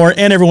and more,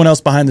 and everyone else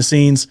behind the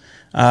scenes,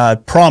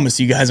 promise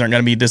you guys aren't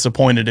going to be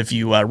disappointed if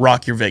you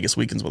rock your Vegas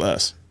weekends with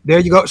us. There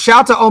you go.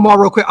 Shout out to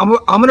Omar real quick. I'm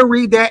going to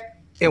read that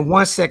in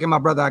 1 second, my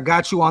brother. I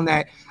got you on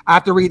that. I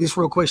have to read this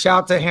real quick.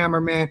 Shout out to Hammer,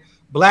 man.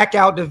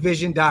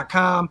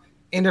 Blackoutdivision.com.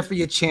 Enter for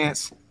your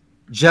chance.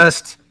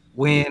 Just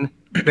win,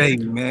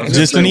 baby, man.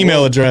 Just an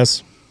email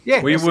address.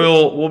 Yeah,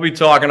 we'll be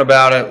talking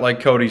about it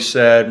like Cody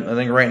said. I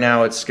think right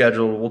now it's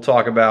scheduled. We'll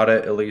talk about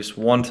it at least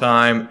one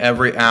time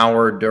every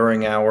hour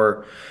during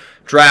our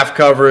draft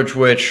coverage,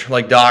 which,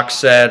 like Doc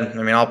said,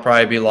 I'll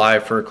probably be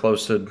live for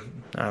close to,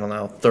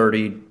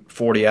 30,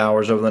 40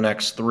 hours over the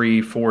next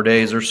 3-4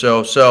 days or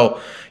so. So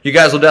you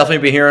guys will definitely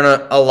be hearing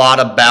a lot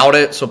about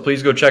it. So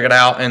please go check it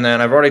out. And then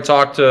I've already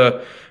talked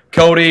to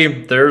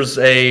Cody. There's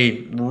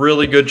a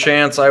really good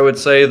chance, I would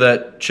say,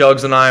 that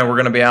Chugs and I were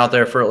going to be out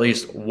there for at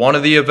least one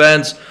of the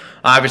events.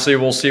 Obviously,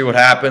 we'll see what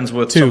happens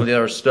with 2. Some of the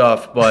other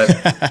stuff, but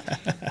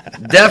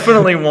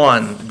definitely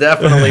one.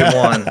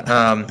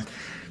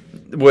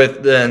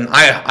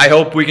 I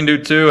hope we can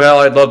do 2. Hell,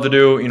 I'd love to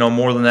do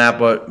more than that,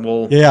 but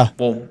we'll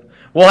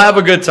have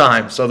a good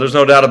time. So there's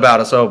no doubt about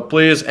it. So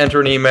please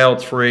enter an email.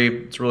 It's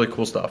free. It's really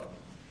cool stuff.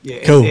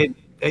 Yeah, cool.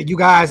 You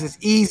guys, it's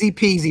easy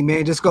peasy,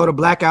 man. Just go to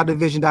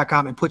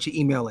blackoutdivision.com and put your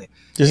email in.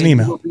 Just an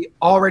email. You'll be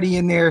already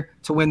in there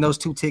to win those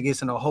 2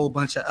 tickets and a whole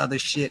bunch of other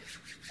shit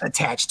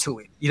attached to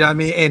it. You know what I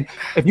mean? And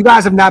if you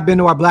guys have not been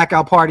to our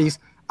blackout parties,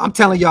 I'm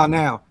telling y'all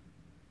now,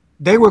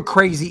 they were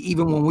crazy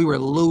even when we were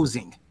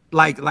losing.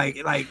 Like, you know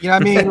what I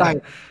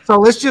mean? So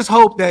let's just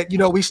hope that,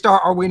 we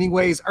start our winning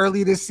ways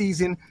early this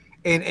season,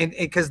 and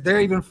because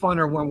they're even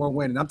funner when we're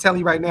winning. I'm telling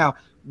you right now,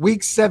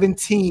 week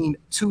 17,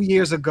 2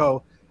 years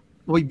ago,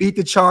 we beat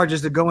the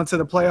Chargers to go into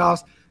the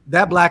playoffs.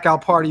 That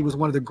blackout party was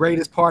one of the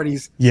greatest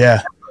parties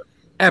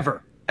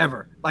ever.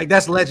 Like,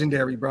 that's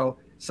legendary, bro.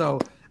 So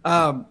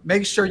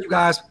make sure you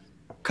guys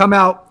come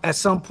out at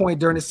some point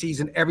during the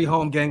season. Every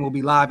home game will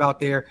be live out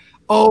there.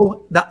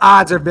 Oh, the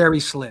odds are very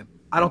slim.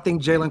 I don't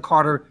think Jalen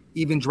Carter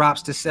even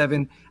drops to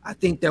 7. I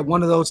think that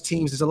one of those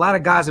teams, there's a lot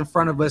of guys in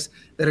front of us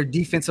that are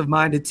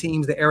defensive-minded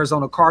teams. The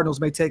Arizona Cardinals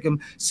may take them.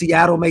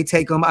 Seattle may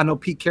take them. I know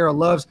Pete Carroll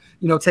loves,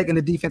 taking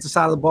the defensive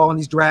side of the ball in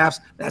these drafts.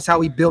 That's how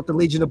he built the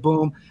Legion of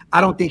Boom.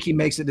 I don't think he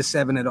makes it to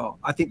 7 at all.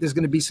 I think there's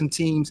going to be some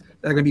teams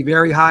that are going to be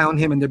very high on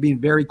him, and they're being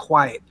very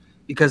quiet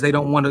because they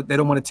don't want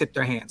to tip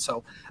their hand.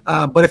 So,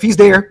 but if he's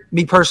there,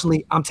 me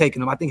personally, I'm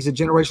taking him. I think he's a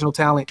generational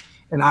talent,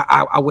 and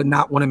I would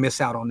not want to miss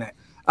out on that.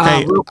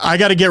 Hey, I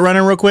got to get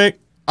running real quick.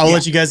 I'll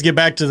let you guys get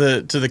back to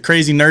the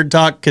crazy nerd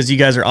talk because you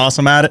guys are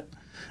awesome at it.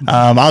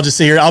 I'll just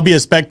sit here. I'll be a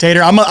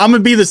spectator. I'm gonna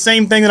be the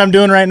same thing that I'm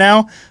doing right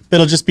now, but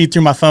it'll just be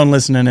through my phone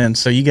listening in.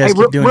 So you guys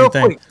keep doing your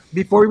thing. Quick,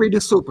 before we read the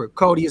super,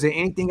 Cody, is there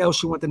anything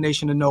else you want the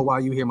nation to know while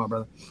you're here, my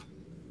brother?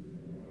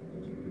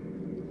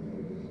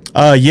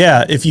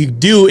 Yeah, if you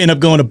do end up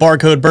going to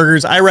Barcode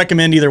Burgers, I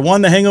recommend either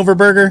the Hangover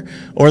Burger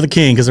or the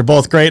King because they're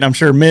both great. I'm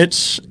sure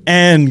Mitch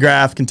and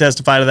Graphk can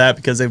testify to that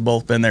because they've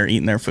both been there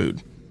eating their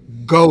food.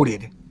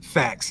 Goated.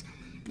 Facts.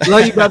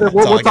 Love you, brother.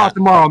 We'll talk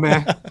tomorrow,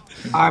 man.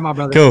 All right, my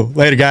brother. Cool.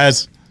 Later,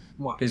 guys.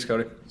 Peace,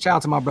 Cody. Shout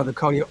out to my brother,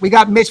 Cody. We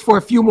got Mitch for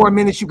a few more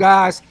minutes, you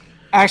guys.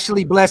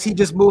 Actually, blessed. He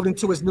just moved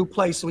into his new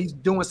place, so he's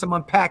doing some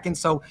unpacking.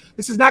 So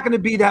this is not going to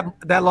be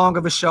that long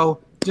of a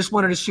show. Just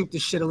wanted to shoot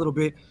this shit a little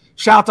bit.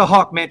 Shout out to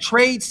Hawk, man.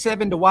 Trade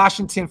 7 to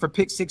Washington for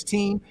pick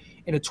 16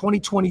 in a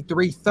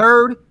 2023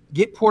 third.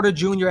 Get Porter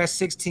Jr. at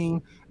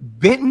 16.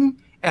 Benton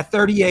at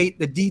 38,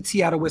 the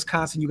DT out of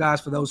Wisconsin, you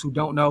guys, for those who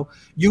don't know.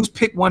 Use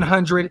pick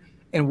 100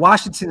 and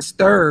Washington's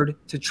third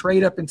to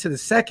trade up into the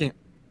second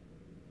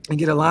and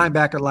get a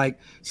linebacker like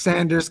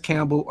Sanders,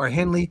 Campbell, or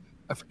Henley,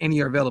 if any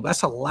are available.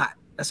 That's a lot.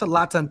 That's a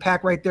lot to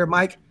unpack right there,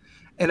 Mike.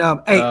 And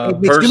hey,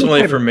 Mitch,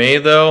 personally for me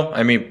though,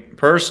 I mean,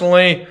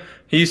 personally,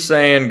 he's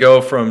saying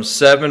go from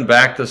 7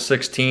 back to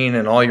 16,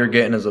 and all you're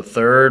getting is a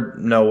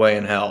third. No way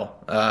in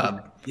hell.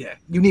 Yeah,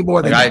 you need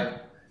more than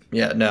that.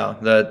 Yeah, no,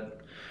 that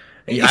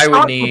I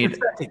would need.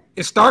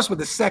 It starts with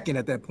the second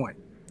at that point.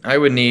 I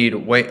would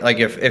need like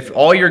if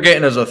all you're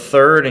getting is a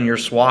third and you're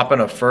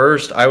swapping a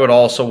first, I would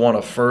also want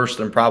a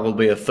first and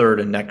probably a third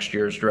in next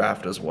year's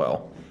draft as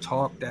well.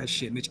 Talk that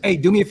shit, Mitch. Hey,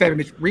 do me a favor,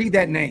 Mitch. Read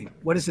that name.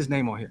 What is his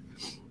name on here?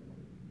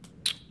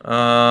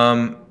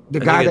 The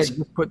guy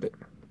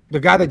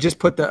that just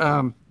put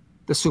the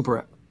super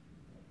up.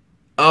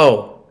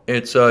 Oh,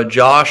 it's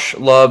Josh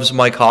Loves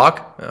Mike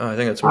Hawk. I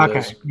think that's what it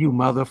is. You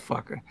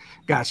motherfucker.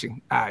 Got you.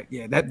 All right,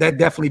 yeah, that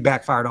definitely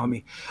backfired on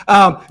me.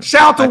 Shout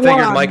out to Juan. I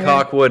figured Mike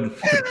Hawk would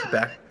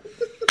back.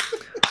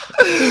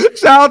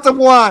 Shout out to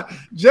Juan.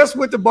 Just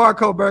with the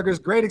Barcode Burgers.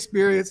 Great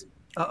experience.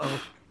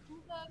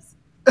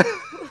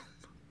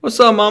 What's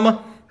up,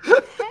 mama?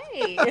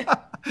 Hey.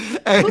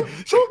 Hey.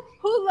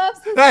 Who loves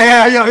his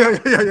Yeah.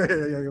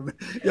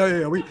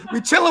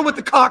 We chilling with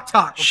the cock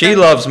talk. Okay? She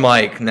loves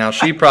Mike. Now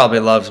she probably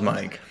loves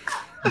Mike.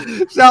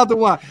 Shout out to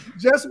Juan.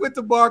 Just with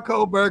the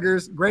Barcode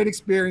Burgers. Great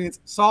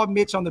experience. Saw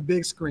Mitch on the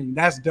big screen.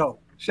 That's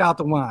dope. Shout out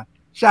to Juan.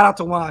 Shout out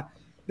to Juan.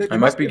 I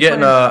might be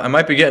getting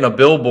a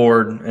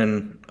billboard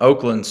in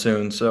Oakland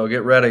soon, so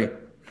get ready.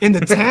 In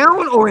the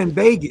town or in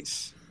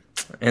Vegas?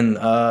 In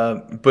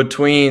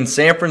between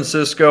San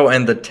Francisco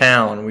and the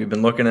town, we've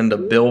been looking into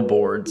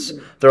billboards.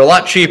 They're a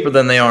lot cheaper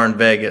than they are in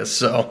Vegas,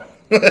 so.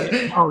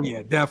 Oh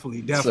yeah,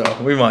 definitely.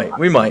 So we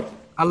might.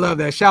 I love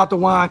that. Shout out to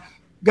Juan.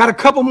 Got a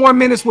couple more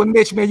minutes with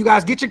Mitch, man. You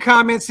guys get your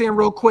comments in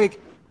real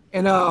quick,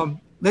 and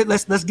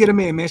let's get them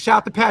in, man. Shout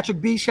out to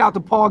Patrick B. Shout out to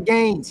Paul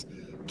Gaines,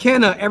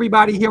 Kenna,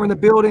 everybody here in the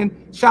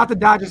building. Shout out to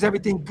Dodgers,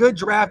 everything. Good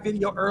draft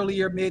video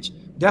earlier, Mitch.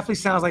 Definitely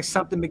sounds like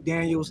something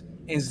McDaniels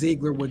and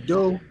Ziegler would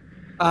do.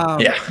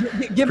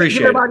 Give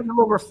everybody a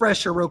little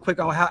refresher real quick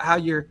on how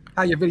your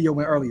video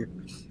went earlier.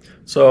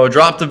 So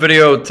dropped a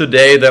video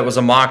today that was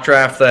a mock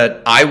draft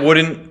that I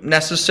wouldn't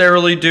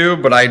necessarily do,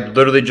 but I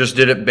literally just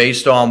did it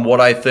based on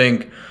what I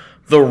think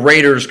the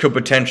Raiders could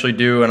potentially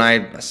do, and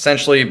I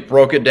essentially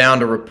broke it down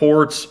to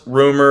reports,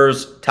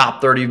 rumors,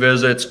 top 30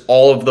 visits.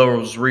 All of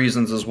those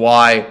reasons is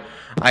why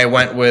I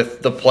went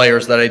with the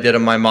players that I did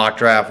in my mock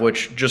draft,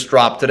 which just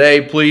dropped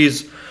today.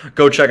 Please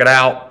go check it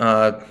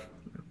out.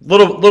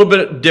 Little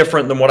bit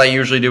different than what I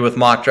usually do with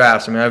mock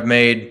drafts. I mean, I've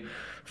made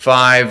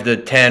 5 to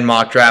 10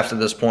 mock drafts at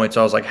this point,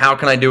 so I was like, how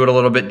can I do it a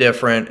little bit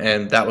different?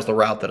 And that was the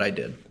route that I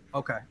did.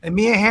 Okay. And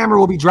me and Hammer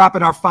will be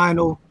dropping our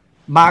final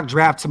mock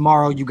draft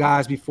tomorrow, you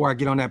guys, before I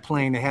get on that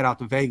plane to head out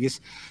to Vegas.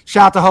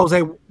 Shout out to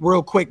Jose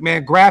real quick,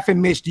 man. Graphk and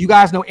Mitch, do you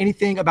guys know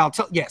anything about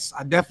yes,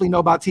 I definitely know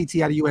about TT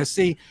out of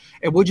USC.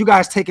 And would you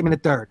guys take him in the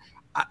third?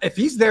 If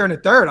he's there in the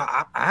third,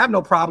 I have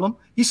no problem.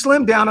 He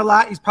slimmed down a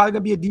lot. He's probably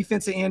going to be a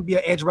defensive end, be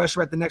an edge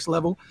rusher at the next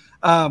level.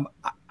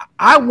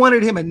 I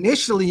wanted him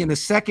initially in the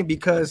second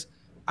because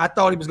I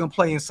thought he was going to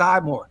play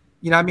inside more.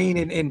 You know what I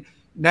mean? And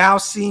now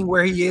seeing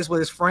where he is with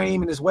his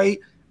frame and his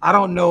weight, I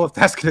don't know if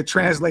that's going to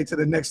translate to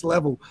the next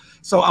level.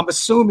 So I'm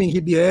assuming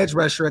he'd be an edge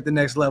rusher at the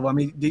next level. I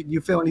mean, do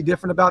you feel any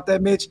different about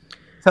that, Mitch?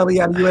 Telly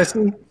out of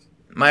USC?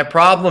 My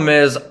problem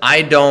is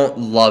I don't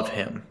love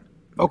him.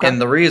 Okay.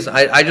 And the reason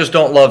I just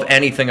don't love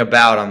anything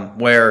about him,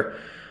 where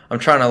I'm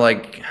trying to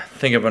like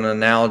think of an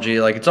analogy.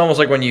 Like it's almost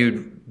like when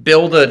you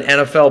build an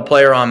NFL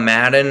player on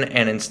Madden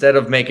and instead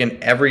of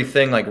making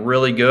everything like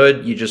really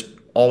good, you just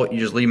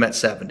leave him at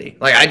 70.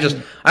 Like I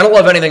don't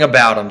love anything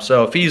about him.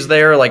 So if he's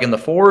there like in the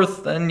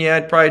fourth, then yeah,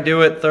 I'd probably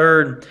do it.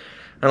 Third,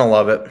 I don't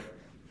love it.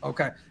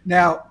 Okay.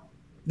 Now,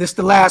 this is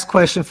the last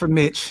question for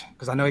Mitch,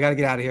 because I know we got to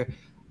get out of here.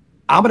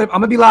 I'm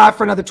gonna be live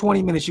for another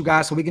 20 minutes, you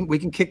guys, so we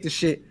can kick the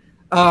shit.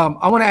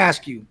 I want to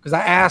ask you, because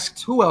I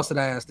asked, who else did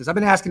I ask this? I've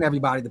been asking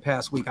everybody the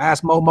past week. I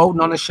asked Mo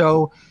Moten on the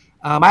show.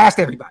 I asked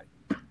everybody,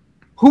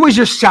 who is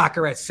your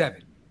shocker at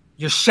 7?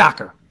 Your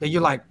shocker that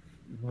you're like,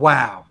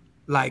 wow,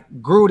 like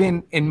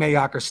Gruden and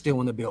Mayock are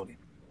still in the building.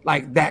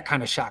 Like that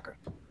kind of shocker.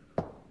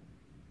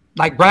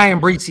 Like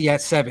Brian Breezy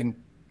at 7,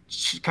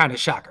 kind of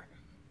shocker.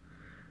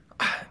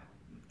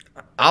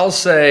 I'll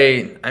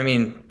say, I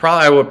mean,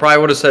 I probably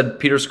would have said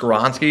Peter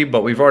Skoronski,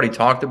 but we've already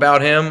talked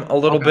about him a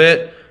little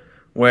bit,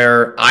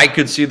 where I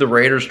could see the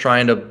Raiders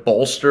trying to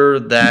bolster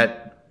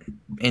that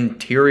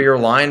interior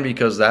line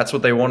because that's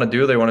what they want to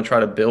do. They want to try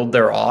to build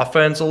their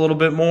offense a little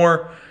bit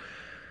more.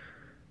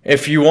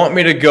 If you want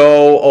me to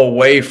go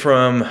away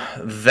from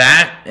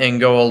that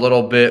and go a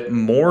little bit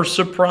more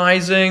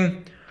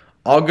surprising,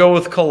 I'll go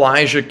with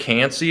Kalijah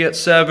Cansey at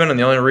 7, and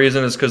the only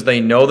reason is because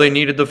they know they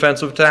need a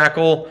defensive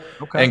tackle,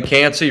 and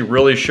Cansey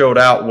really showed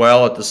out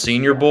well at the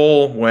Senior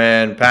Bowl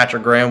when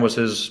Patrick Graham was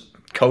his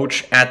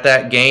coach at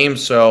that game.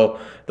 So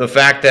the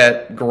fact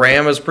that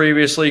Graham has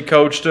previously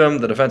coached him,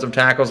 the defensive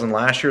tackles in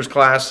last year's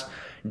class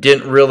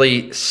didn't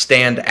really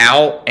stand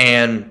out,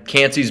 and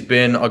Cansey's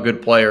been a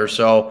good player.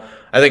 So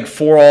I think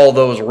for all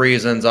those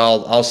reasons,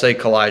 I'll say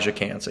Kalijah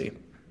Cansey.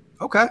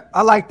 Okay,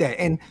 I like that.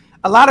 And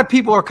a lot of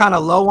people are kind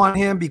of low on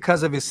him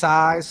because of his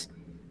size.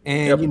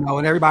 And,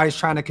 and everybody's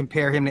trying to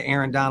compare him to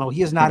Aaron Donald.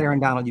 He is not Aaron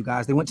Donald, you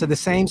guys. They went to the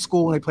same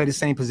school and they play the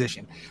same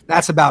position.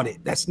 That's about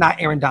it. That's not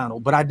Aaron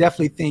Donald. But I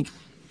definitely think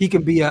he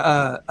can be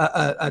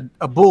a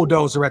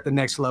bulldozer at the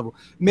next level.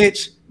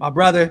 Mitch, my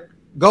brother,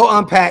 go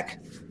unpack.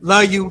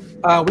 Love you.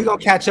 We're going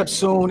to catch up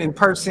soon in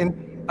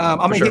person. I'm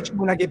going to hit you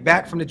when I get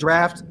back from the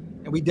draft.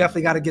 And we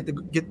definitely got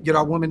to get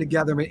our women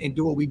together and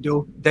do what we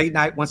do. Date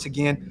night once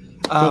again.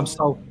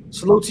 So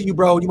salute to you,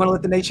 bro. You want to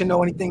let the nation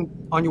know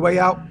anything on your way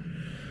out?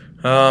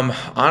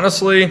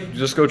 Honestly,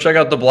 just go check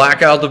out the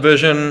Blackout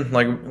division.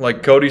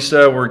 Like Cody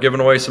said, we're giving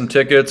away some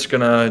tickets.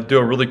 Gonna do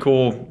a really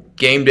cool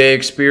game day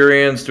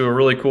experience, do a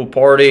really cool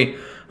party.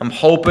 I'm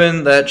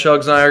hoping that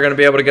Chugs and I are gonna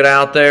be able to get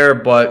out there,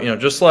 but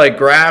just like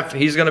Graphk,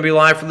 he's gonna be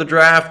live for the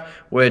draft,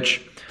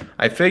 which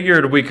I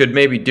figured we could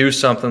maybe do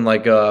something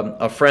like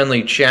a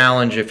friendly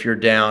challenge if you're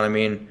down. I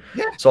mean,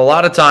 so a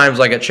lot of times,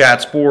 like at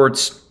Chat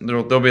Sports,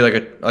 there'll be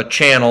like a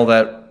channel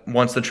that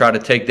wants to try to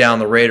take down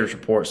the Raiders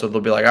report. So they'll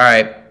be like, all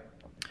right,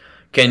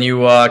 can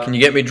you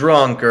get me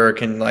drunk, or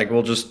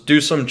we'll just do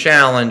some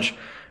challenge.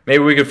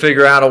 Maybe we could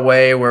figure out a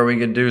way where we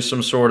could do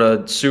some sort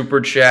of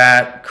super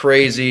chat,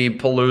 crazy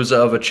palooza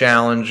of a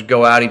challenge,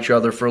 go at each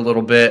other for a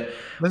little bit.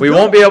 We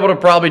won't be able to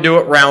probably do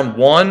it round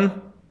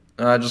 1,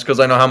 just because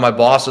I know how my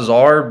bosses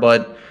are.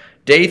 But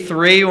day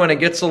 3, when it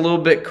gets a little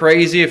bit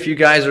crazy, if you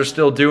guys are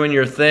still doing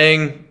your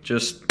thing,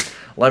 just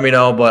let me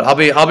know. But I'll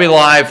be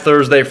live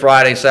Thursday,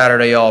 Friday,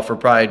 Saturday, y'all, for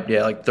probably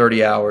like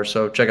 30 hours.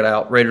 So check it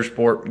out, Raiders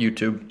Sport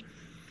YouTube.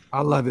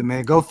 I love it,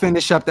 man. Go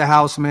finish up the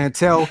house, man.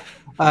 Tell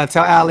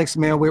Alex,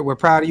 man, we're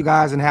proud of you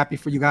guys and happy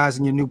for you guys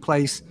in your new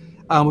place.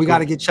 We got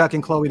to get Chuck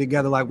and Chloe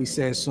together, like we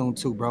said, soon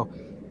too, bro.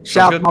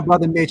 Shout out to my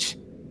brother Mitch.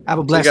 Have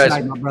a blessed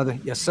night, my brother.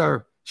 Yes,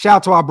 sir. Shout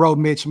out to our bro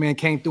Mitch, man.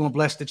 Came through and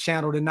blessed the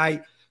channel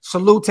tonight.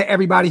 Salute to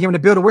everybody here in the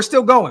building. We're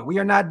still going. We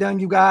are not done,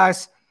 you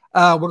guys.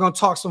 We're going to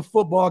talk some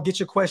football. Get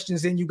your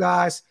questions in, you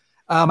guys.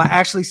 I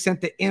actually sent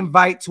the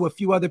invite to a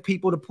few other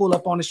people to pull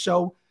up on the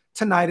show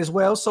tonight as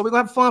well. So we're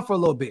going to have fun for a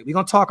little bit. We're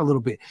going to talk a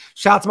little bit.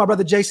 Shout out to my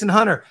brother Jason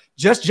Hunter.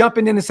 Just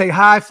jumping in and say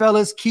hi,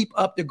 fellas. Keep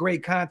up the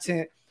great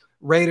content.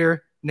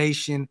 Raider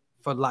Nation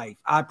for life.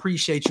 I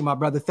appreciate you, my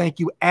brother. Thank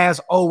you, as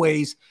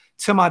always,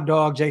 to my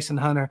dog, Jason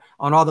Hunter,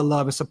 on all the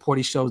love and support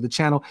he shows the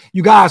channel.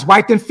 You guys,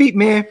 wipe them feet,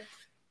 man.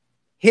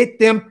 Hit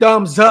them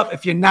thumbs up.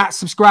 If you're not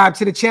subscribed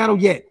to the channel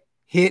yet,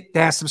 hit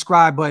that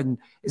subscribe button.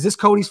 Is this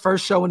Cody's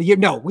first show in the year?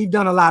 No, we've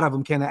done a lot of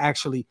them, Kenna,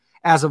 actually,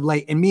 as of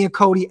late. And me and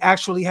Cody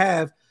actually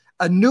have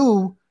a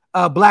new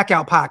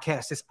Blackout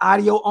podcast. It's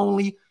audio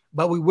only,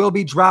 but we will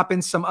be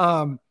dropping some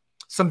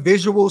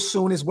visuals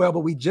soon as well.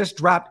 But we just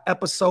dropped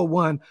episode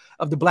 1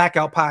 of the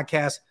Blackout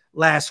podcast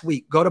last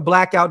week. Go to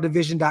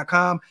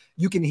blackoutdivision.com.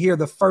 You can hear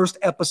the first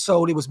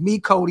episode. It was me,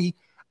 Cody,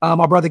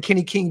 my brother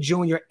Kenny King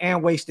Jr.,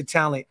 and Wasted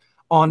Talent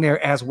on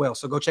there as well.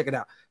 So go check it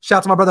out. Shout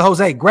out to my brother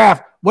Jose.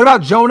 Graphk, what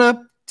about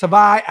Jonah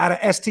Tavai out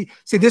of ST?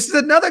 See, this is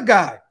another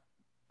guy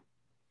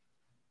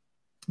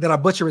that I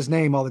butcher his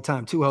name all the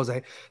time too,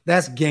 Jose.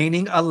 That's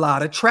gaining a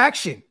lot of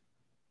traction.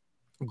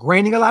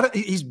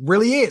 He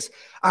really is.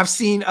 I've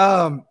seen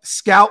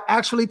Scout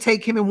actually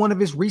take him in one of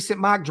his recent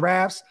mock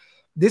drafts.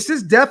 This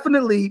is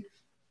definitely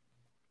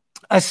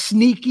a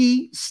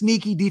sneaky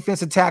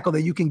defensive tackle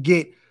that you can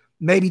get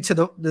maybe to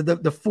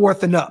the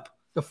fourth and up.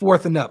 The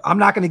fourth and up. I'm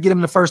not going to get him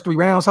in the first 3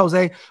 rounds,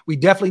 Jose. We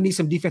definitely need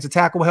some defensive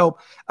tackle help.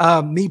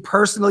 Me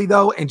personally,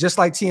 though, and just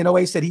like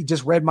TNOA said, he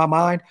just read my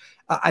mind.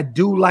 I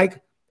do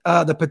like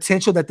the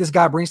potential that this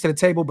guy brings to the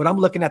table, but I'm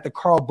looking at the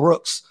Carl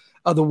Brooks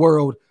of the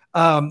world.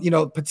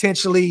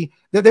 Potentially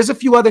there's a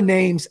few other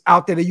names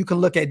out there that you can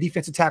look at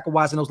defensive tackle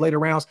wise in those later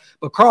rounds,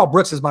 but Carl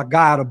Brooks is my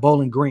guy out of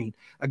Bowling Green,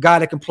 a guy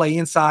that can play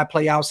inside,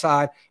 play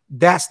outside.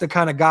 That's the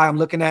kind of guy I'm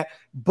looking at,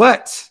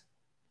 but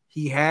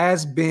he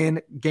has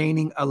been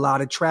gaining a lot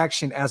of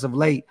traction as of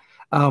late,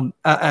 going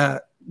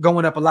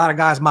up a lot of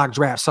guys mock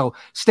draft. So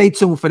stay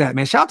tuned for that,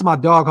 man. Shout out to my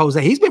dog, Jose.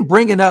 He's been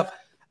bringing up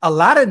a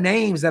lot of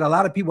names that a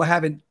lot of people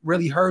haven't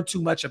really heard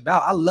too much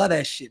about. I love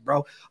that shit,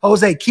 bro.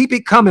 Jose, keep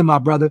it coming, my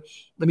brother.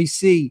 Let me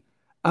see.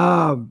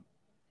 Yeah,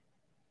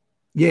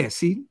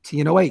 see,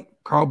 TNO8,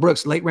 Carl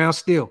Brooks, late round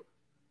still.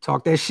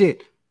 Talk that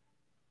shit.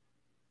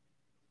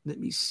 Let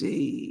me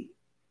see.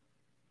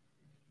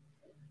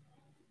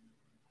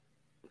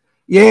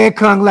 Yeah,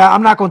 Kung Lao.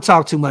 I'm not going to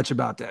talk too much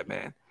about that,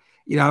 man.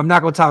 I'm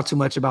not going to talk too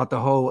much about the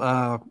whole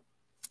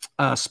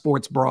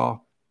sports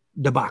brawl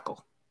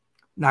debacle.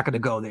 Not going to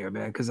go there,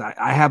 man, because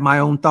I have my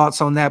own thoughts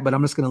on that, but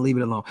I'm just going to leave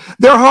it alone.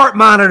 They're heart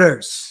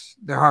monitors.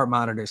 They're heart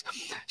monitors.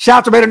 Shout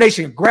out to Raider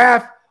Nation.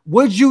 Graphk,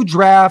 would you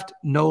draft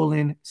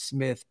Nolan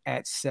Smith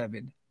at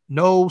 7?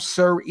 No,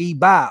 sir,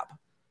 Bob.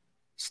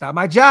 It's not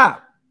my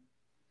job.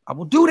 I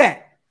will do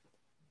that.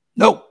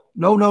 No.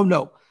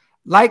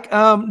 Like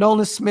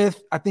Nolan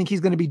Smith, I think he's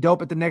going to be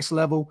dope at the next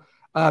level.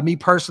 Me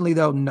personally,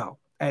 though, no.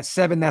 At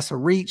 7, that's a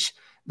reach.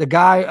 The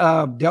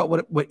guy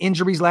dealt with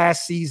injuries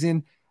last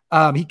season.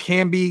 He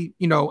can be,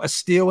 a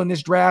steal in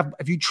this draft.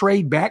 If you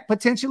trade back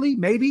potentially,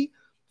 maybe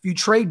If you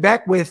trade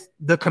back with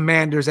the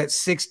Commanders at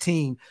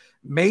 16,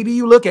 maybe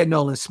you look at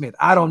Nolan Smith.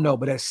 I don't know.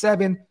 But at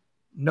 7,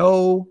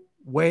 no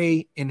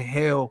way in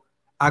hell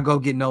I go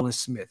get Nolan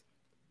Smith.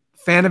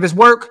 Fan of his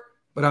work,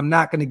 but I'm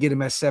not going to get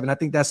him at 7. I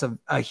think that's a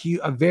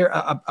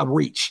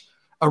reach.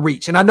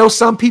 And I know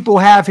some people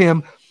have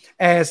him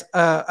as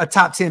a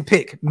top 10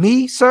 pick.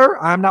 Me, sir,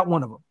 I'm not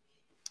one of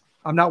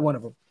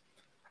them.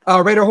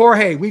 Raider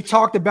Jorge, we've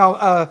talked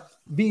about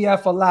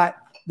VF a lot,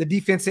 the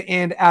defensive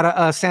end out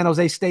of San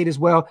Jose State as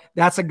well.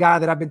 That's a guy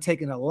that I've been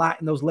taking a lot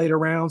in those later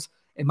rounds.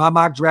 And my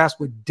mock drafts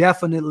would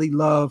definitely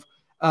love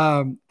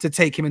to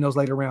take him in those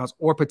later rounds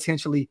or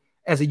potentially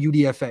as a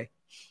UDFA.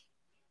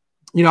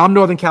 You know, I'm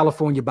Northern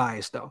California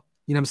biased, though.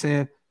 You know what I'm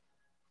saying?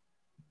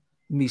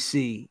 Let me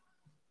see.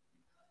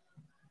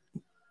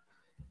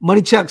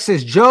 Money Chuck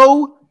says,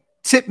 Joe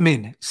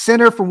Tipman,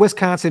 center from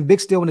Wisconsin, big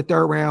steal in the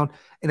 3rd round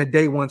and a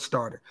day 1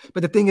 starter.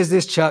 But the thing is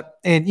this, Chuck,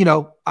 and, you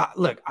know,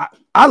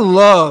 I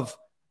love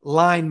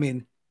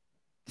linemen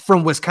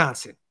from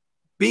Wisconsin.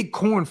 Big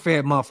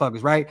corn-fed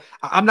motherfuckers, right?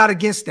 I'm not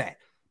against that.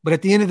 But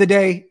at the end of the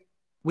day,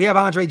 we have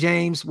Andre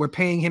James. We're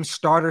paying him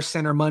starter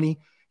center money.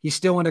 He's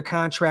still under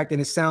contract,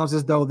 and it sounds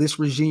as though this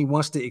regime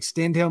wants to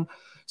extend him.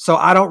 So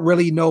I don't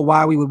really know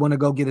why we would want to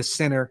go get a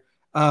center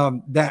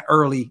that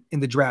early in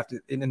the draft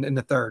in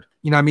the 3rd.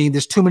 You know what I mean?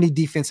 There's too many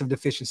defensive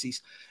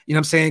deficiencies. You know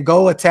what I'm saying?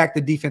 Go attack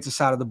the defensive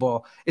side of the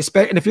ball.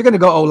 And if you're going to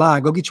go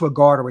O-line, go get you a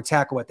guard or a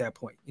tackle at that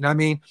point. You know what I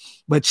mean?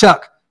 But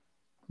Chuck,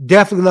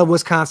 definitely love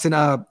Wisconsin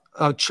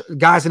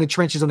guys in the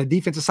trenches on the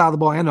defensive side of the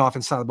ball and the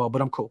offensive side of the ball,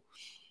 but I'm cool.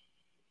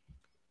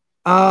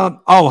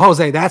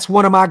 Jose, that's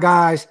one of my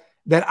guys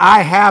that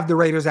I have the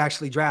Raiders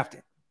actually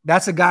drafting.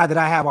 That's a guy that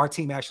I have our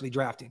team actually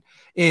drafting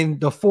in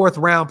the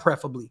 4th round,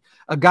 preferably.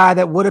 A guy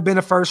that would have been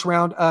a 1st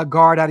round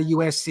guard out of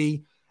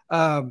USC.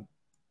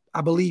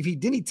 I believe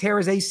he tear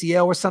his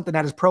ACL or something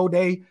at his pro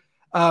day.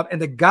 And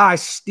the guy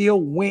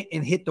still went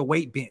and hit the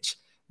weight bench.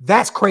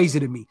 That's crazy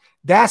to me.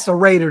 That's a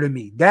Raider to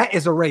me. That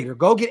is a Raider.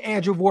 Go get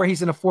Andrew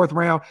Voorhees in the 4th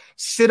round,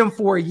 sit him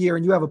for a year,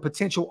 and you have a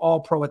potential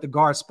all-pro at the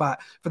guard spot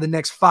for the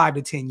next 5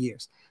 to 10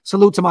 years.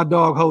 Salute to my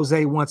dog,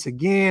 Jose, once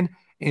again.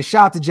 And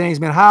shout out to James,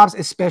 man. Hobbs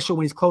is special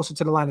when he's closer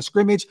to the line of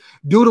scrimmage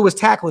due to his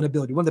tackling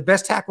ability. One of the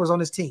best tacklers on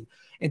his team.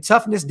 And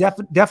toughness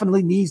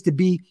definitely needs to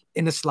be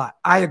in the slot.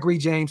 I agree,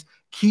 James.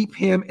 Keep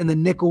him in the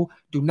nickel.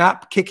 Do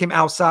not kick him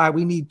outside.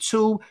 We need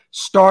 2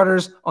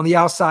 starters on the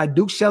outside.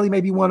 Duke Shelley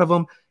may be one of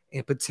them.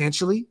 And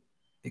potentially,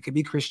 it could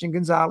be Christian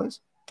Gonzalez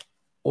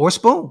or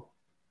Spoon.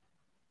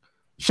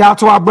 Shout out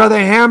to our brother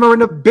Hammer in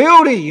the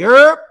building.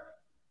 Yerp.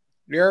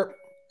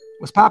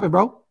 What's popping,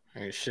 bro?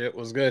 Hey, shit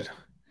was good.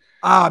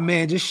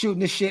 Man, just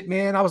shooting the shit,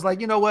 man. I was like,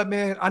 you know what,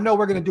 man? I know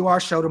we're going to do our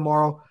show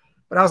tomorrow,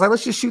 but I was like,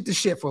 let's just shoot the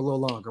shit for a little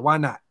longer. Why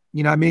not?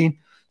 You know what I mean?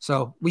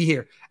 So we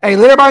here. Hey,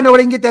 let everybody know where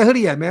they can get that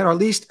hoodie at, man, or at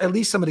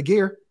least some of the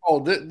gear. Oh,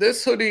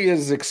 this hoodie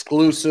is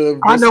exclusive.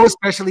 I know it's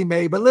specially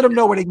made, but let them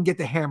know where they can get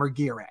the Hammer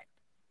gear at.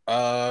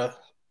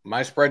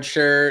 My spread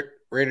shirt,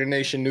 Raider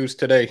Nation News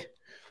Today.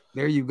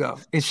 There you go.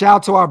 And shout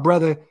out to our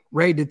brother,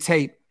 Ray the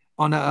Tape,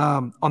 on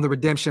the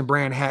Redemption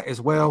brand hat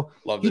as well.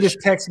 He just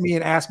texted me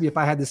and asked me if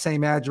I had the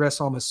same address,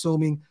 so I'm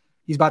assuming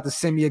he's about to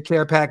send me a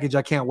care package.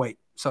 I can't wait.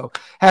 So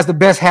has the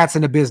best hats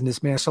in the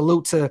business, man.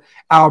 Salute to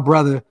our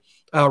brother,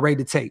 Ray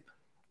the Tape.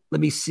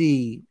 Let me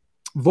see.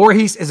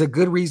 Voorhees is a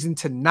good reason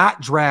to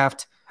not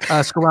draft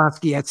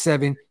Skoronski at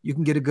 7. You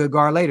can get a good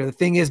guard later. The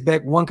thing is,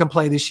 Beck, one can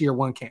play this year,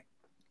 one can't.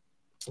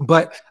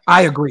 But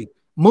I agree.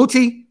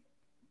 Muti,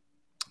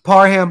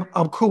 Parham,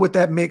 I'm cool with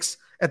that mix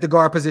at the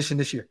guard position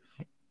this year.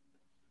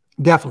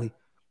 Definitely.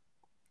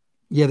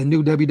 Yeah, the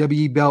new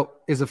WWE belt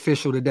is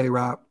official today,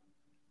 Rob.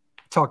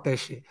 Talk that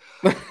shit.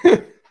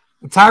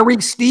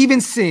 Tyreek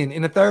Stevenson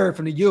in the 3rd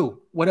from the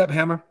U. What up,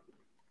 Hammer?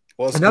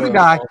 What's another good?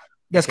 Guy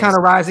that's kind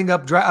of rising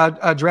up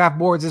draft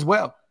boards as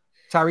well.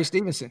 Tyreek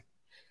Stevenson.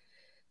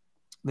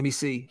 Let me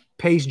see.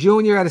 Pace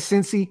Jr. out of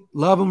Cincy.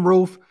 Love him,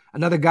 Roof.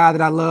 Another guy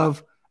that I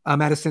love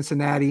out of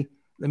Cincinnati.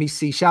 Let me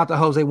see. Shout out to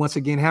Jose once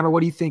again. Hammer,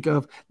 what do you think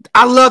of?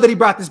 I love that he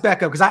brought this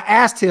back up because I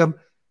asked him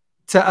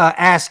to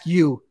ask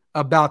you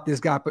about this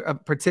guy,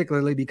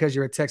 particularly because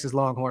you're a Texas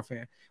Longhorn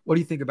fan. What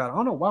do you think about it? I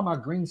don't know why my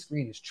green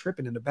screen is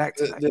tripping in the back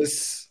tonight.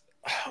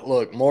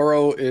 Look,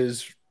 Morrow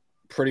is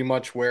pretty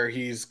much where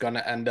he's going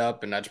to end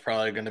up, and that's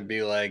probably going to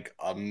be like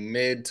a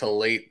mid to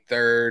late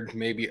 3rd,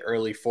 maybe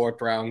early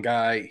 4th round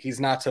guy. He's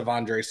not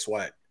Tavondre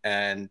Sweat,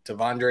 and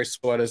Tavondre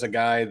Sweat is a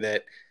guy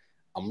that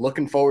I'm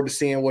looking forward to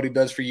seeing what he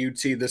does for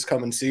UT this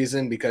coming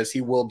season because he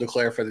will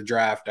declare for the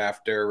draft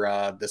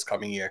after this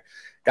coming year.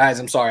 Guys,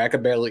 I'm sorry.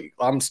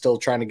 I'm still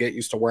trying to get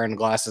used to wearing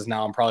glasses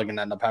now. I'm probably going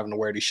to end up having to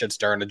wear these shits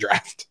during the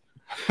draft.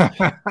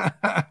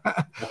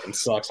 Fucking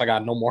sucks. I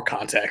got no more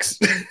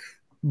context.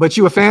 But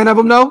you a fan of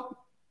him, though?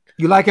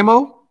 You like him,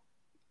 O?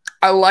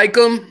 I like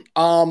him,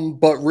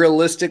 but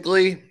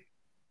realistically,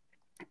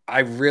 I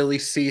really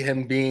see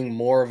him being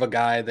more of a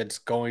guy that's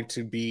going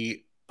to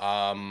be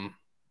a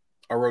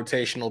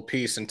rotational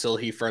piece until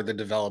he further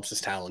develops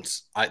his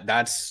talents.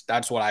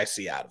 That's what I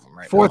see out of him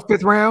right now. 4th,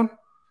 5th round?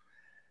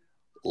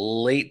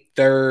 Late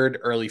 3rd,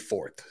 early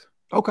 4th.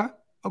 Okay.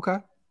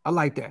 I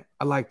like that.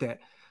 I like that.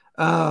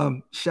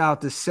 Shout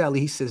out to Selly.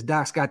 He says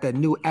Doc's got that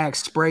new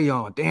Axe spray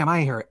on. Damn, I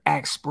ain't heard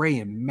Axe spray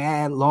in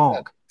mad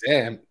long.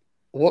 Damn.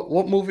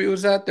 What movie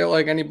was that? They're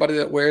like anybody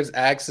that wears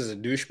Axe is a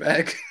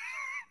douchebag.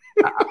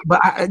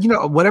 But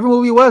whatever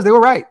movie it was, they were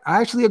right. I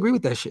actually agree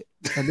with that shit.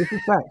 And this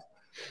is fact.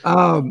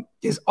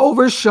 Is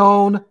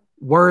Overshown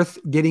worth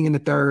getting in the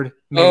third?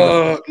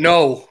 No.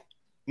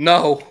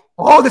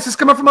 Oh, this is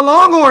coming from a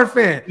Longhorn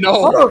fan. No.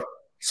 Oh,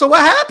 so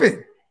what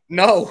happened?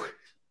 No.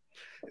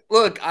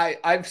 Look,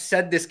 I've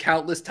said this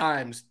countless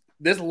times.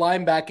 This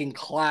linebacking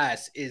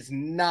class is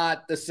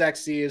not the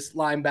sexiest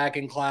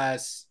linebacking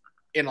class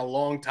in a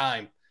long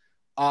time.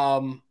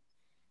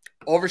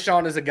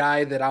 Overshown is a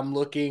guy that I'm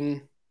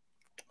looking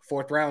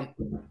 4th round,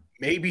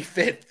 maybe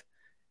 5th.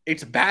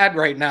 It's bad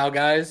right now,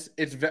 guys.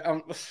 It's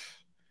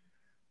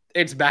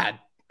bad.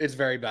 It's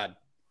very bad.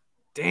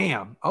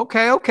 Damn.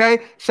 Okay.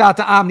 Shout out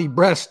to Omni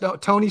Breast.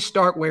 Tony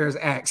Stark wears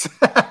Axe.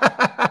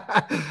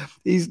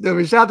 He's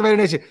doing. Shout out to Raider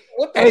Nation.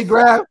 Hey,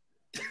 Graphk.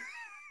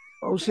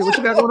 Oh shit! What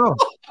you got going on?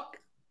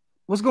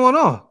 What's going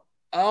on?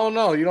 I don't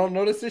know. You don't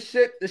notice this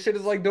shit? This shit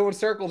is like doing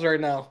circles right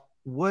now.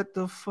 What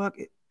the fuck?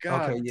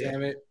 God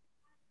damn it.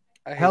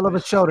 Hell of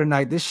a show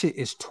tonight. This shit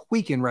is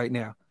tweaking right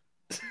now.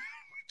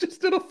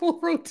 Just did a full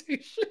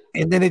rotation.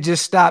 And then it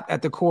just stopped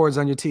at the cords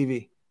on your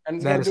TV. And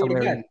it's going to do it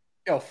again.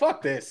 Yo,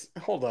 fuck this.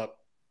 Hold up.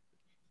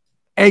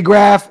 Hey,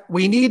 Graphk,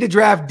 we need to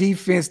draft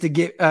defense to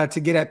get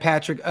at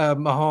Patrick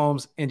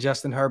Mahomes and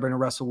Justin Herbert and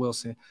Russell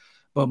Wilson,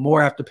 but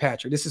more after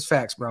Patrick. This is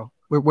facts, bro.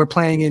 We're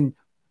playing in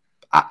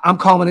I'm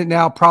calling it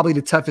now probably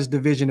the toughest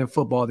division in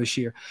football this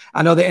year.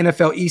 I know the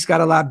NFL East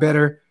got a lot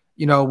better,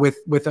 with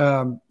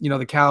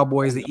the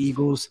Cowboys, the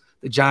Eagles,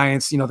 the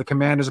Giants, the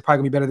Commanders are probably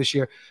gonna be better this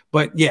year.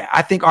 But yeah,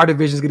 I think our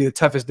division is gonna be the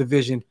toughest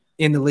division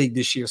in the league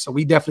this year. So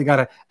we definitely got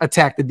to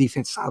attack the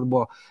defense side of the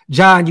ball.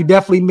 John, you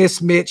definitely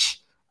missed Mitch.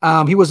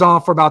 He was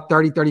on for about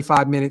 30,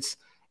 35 minutes.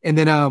 And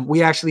then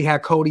we actually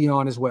had Cody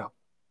on as well.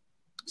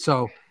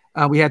 So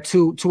we had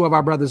two of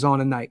our brothers on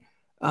tonight.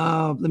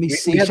 Let me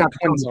see. We had the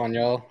twins on,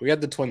 y'all. We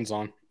had the twins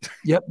on.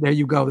 Yep, there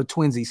you go. The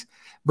twinsies.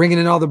 Bringing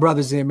in all the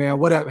brothers in, man.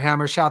 What up,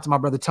 Hammer? Shout out to my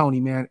brother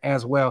Tony, man,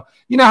 as well.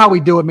 You know how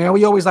we do it, man.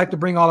 We always like to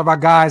bring all of our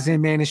guys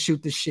in, man, and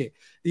shoot the shit.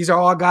 These are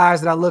all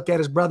guys that I look at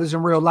as brothers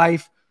in real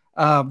life.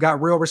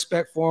 Got real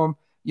respect for them.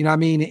 You know what I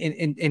mean?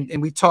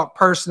 And we talk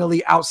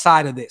personally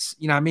outside of this.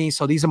 You know what I mean?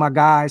 So these are my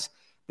guys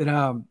that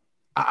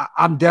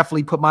I'm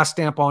definitely put my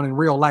stamp on in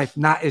real life,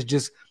 not as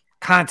just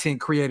content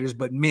creators,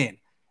 but men.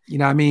 You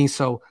know what I mean?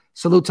 So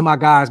salute to my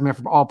guys, man,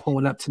 for all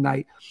pulling up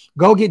tonight.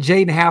 Go get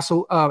Jaden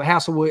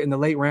Hasselwood in the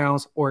late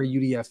rounds or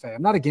UDFA.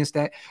 I'm not against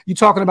that. You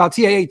talking about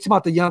TAA,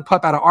 about the young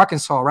pup out of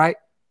Arkansas, right?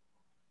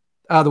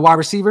 The wide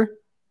receiver.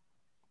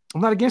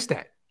 I'm not against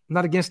that. I'm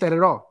not against that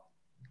at all.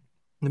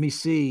 Let me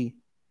see.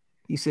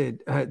 He said,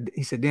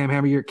 damn,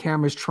 Hammer, your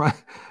camera's trying.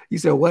 He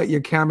said, what?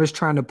 Your camera's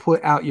trying to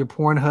put out your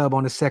Pornhub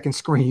on the second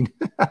screen.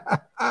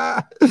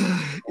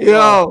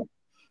 Yo,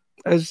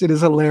 that shit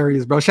is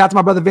hilarious, bro. Shout out to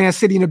my brother Van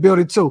City in the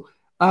building, too.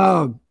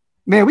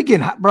 Man,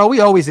 we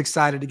always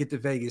excited to get to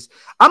Vegas.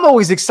 I'm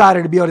always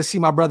excited to be able to see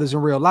my brothers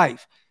in real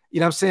life. You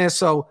know what I'm saying?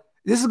 So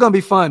this is going to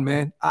be fun,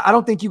 man. I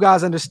don't think you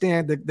guys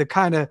understand the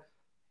kind of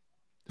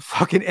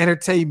fucking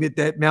entertainment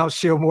that Mount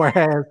Shillmore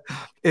has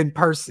in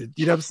person.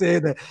 You know what I'm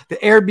saying? The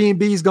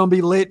Airbnb is going to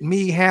be lit.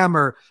 Me,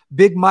 Hammer,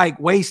 Big Mike,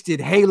 Wasted,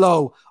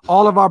 Halo,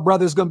 all of our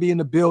brothers going to be in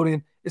the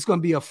building. It's going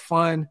to be a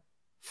fun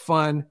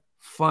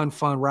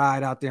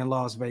ride out there in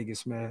Las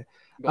Vegas, man.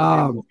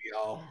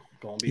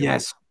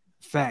 Yes,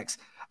 facts.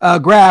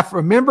 Graphk,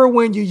 remember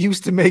when you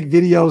used to make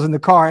videos in the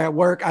car at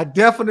work? I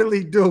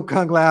definitely do,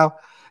 Kung Lao.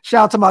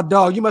 Shout out to my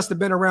dog. You must have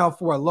been around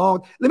for a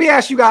long. Let me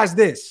ask you guys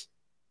this.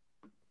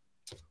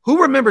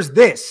 Who remembers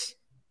this?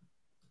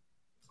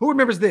 Who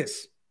remembers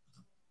this?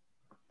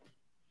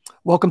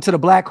 Welcome to the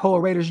Black Hole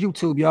Raiders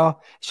YouTube,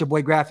 y'all. It's your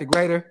boy Graphic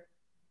Raider.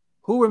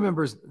 Who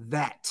remembers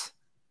that?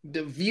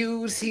 The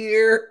views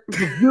here.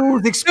 The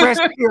views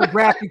expressed here,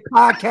 Graphic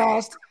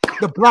Podcast,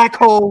 the Black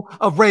Hole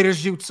of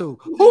Raiders YouTube.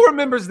 Who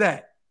remembers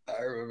that?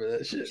 I remember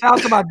that shit. Shout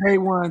out to my day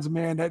ones,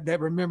 man, that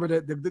remember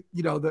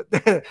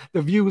the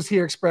views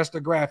here expressed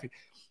the Graphic.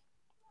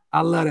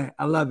 I love that.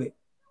 I love it.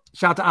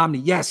 Shout out to Omni.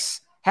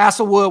 Yes.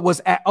 Hasselwood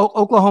was at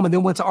Oklahoma and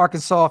then went to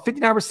Arkansas.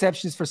 59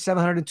 receptions for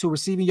 702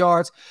 receiving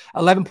yards,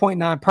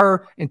 11.9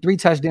 per, and 3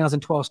 touchdowns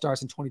and 12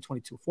 starts in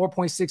 2022.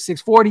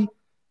 4.6640.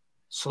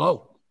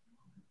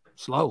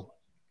 Slow.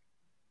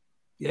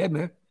 Yeah,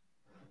 man.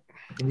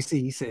 Let me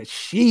see. He said,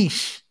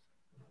 sheesh.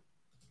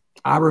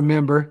 I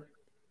remember.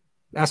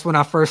 That's when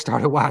I first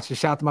started watching.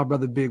 Shout out to my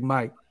brother Big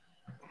Mike.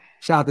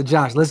 Shout out to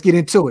Josh. Let's get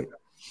into it.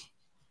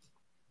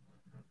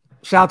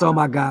 Shout out to all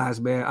my guys,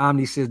 man.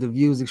 Omni says the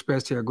views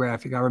expressed here are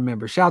Graphic. I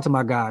remember. Shout out to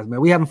my guys, man.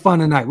 We having fun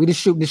tonight. We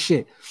just shooting the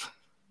shit.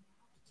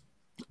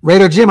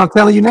 Raider Jim, I'm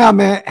telling you now,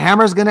 man,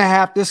 Hammer's going to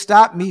have to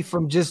stop me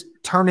from just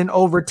turning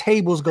over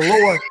tables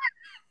galore.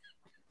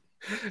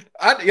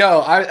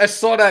 I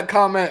saw that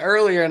comment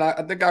earlier, and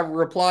I think I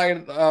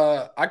replied.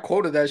 I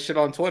quoted that shit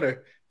on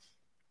Twitter.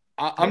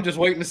 I'm just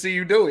waiting to see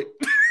you do it.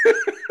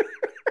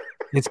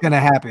 It's going to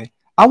happen.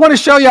 I want to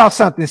show y'all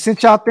something.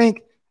 Since y'all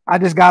think I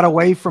just got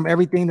away from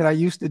everything that I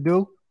used to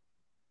do,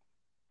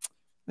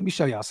 let me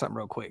show y'all something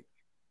real quick.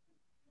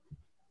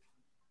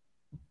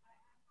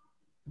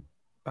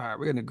 All right,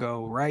 we're going to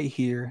go right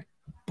here.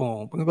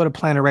 Boom. We're going to go to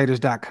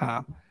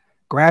planetraiders.com.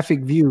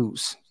 Graphic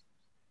views.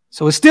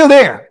 So it's still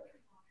there.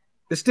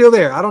 It's still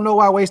there. I don't know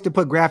why I wasted to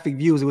put graphic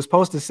views. It was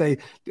supposed to say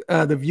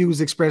the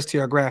views expressed to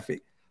your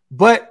graphic.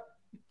 But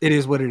it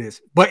is what it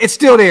is. But it's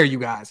still there, you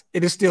guys.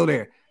 It is still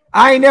there.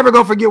 I ain't never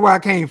going to forget where I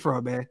came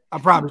from, man. I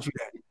promise you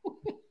that.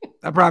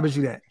 I promise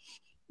you that.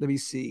 Let me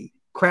see.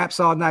 Craps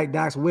all night,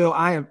 Docs. Will,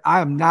 I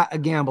am not a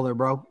gambler,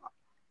 bro.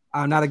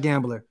 I'm not a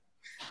gambler.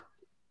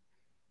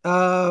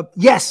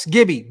 Yes,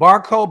 Gibby.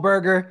 Barcode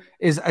Burger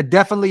is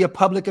definitely a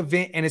public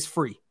event and it's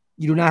free.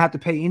 You do not have to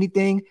pay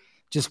anything.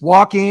 Just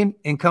walk in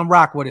and come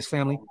rock with us,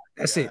 family.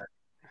 That's it.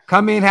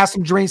 Come in, have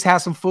some drinks,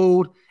 have some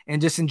food,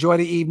 and just enjoy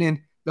the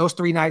evening. Those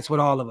 3 nights with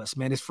all of us,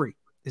 man. It's free.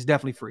 It's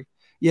definitely free.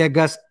 Yeah,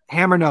 Gus,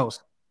 Hammer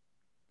knows.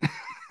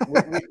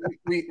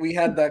 we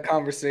had that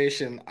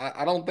conversation.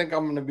 I don't think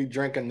I'm gonna be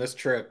drinking this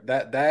trip.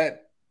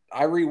 That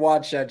I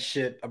rewatched that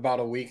shit about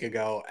a week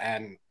ago,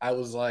 and I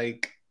was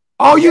like,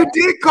 "Oh, yeah. You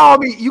did call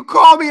me. You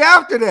called me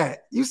after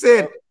that. You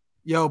said,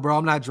 yo, bro,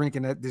 I'm not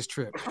drinking at this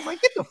trip." I'm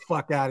like, "Get the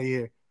fuck out of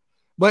here."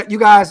 But you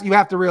guys, you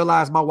have to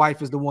realize my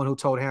wife is the one who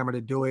told Hammer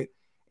to do it,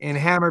 and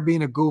Hammer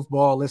being a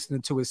goofball,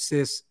 listening to his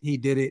sis, he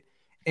did it,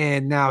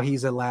 and now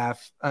he's a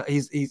laugh.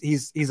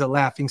 He's a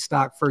laughing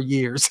stock for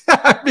years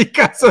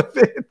because of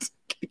it.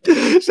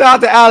 Shout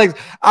out to Alex.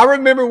 I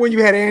remember when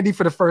you had Andy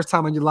for the first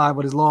time on your live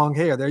with his long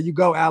hair. There you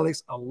go,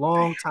 Alex. A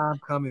long time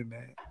coming,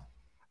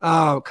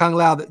 man. Kung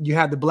Lao, you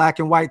had the black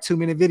and white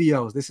 2-minute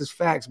videos. This is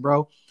facts,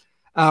 bro.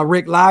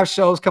 Rick, live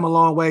shows come a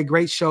long way.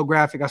 Great show,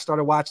 Graphk. I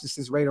started watching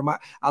since Raider.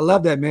 I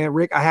love that, man.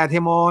 Rick, I had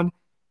him on.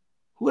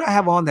 Who did I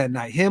have on that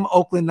night? Him,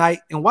 Oakland Knight,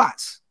 and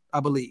Watts, I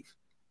believe.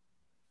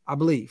 I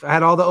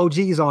had all the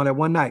OGs on at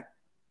one night.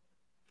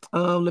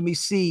 Let me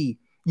see.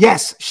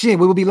 Yes, Shin,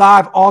 we will be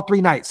live all 3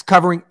 nights,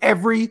 covering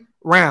every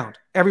round.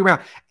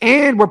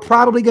 And we're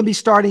probably going to be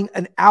starting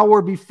an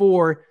hour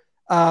before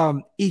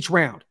each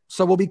round.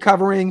 So we'll be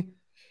covering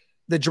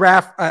the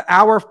draft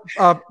hour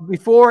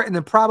before and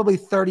then probably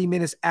 30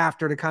 minutes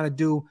after to kind of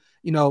do,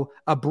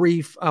 a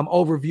brief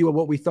overview of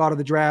what we thought of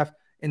the draft.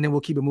 And then we'll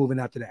keep it moving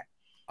after that.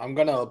 I'm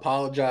going to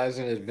apologize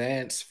in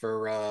advance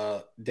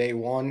for day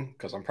 1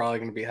 because I'm probably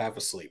going to be half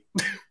asleep.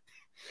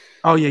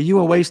 Oh, yeah. You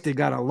and Wasted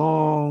got a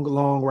long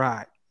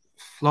ride.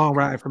 Long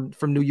ride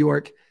from New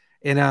York.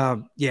 And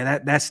yeah,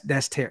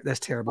 that's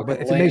terrible.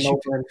 But if it makes you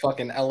over in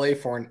fucking LA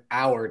for an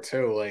hour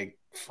too, like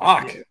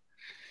fuck.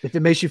 If it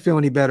makes you feel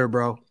any better,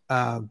 bro,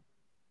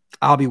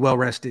 I'll be well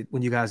rested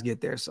when you guys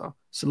get there. So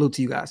salute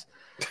to you guys.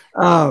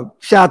 Shout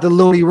out to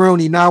Looney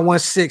Rooney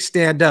 916.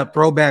 Stand up,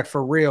 throwback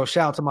for real.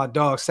 Shout out to my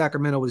dog.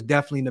 Sacramento was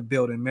definitely in the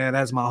building, man.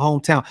 That's my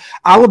hometown.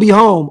 I will be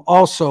home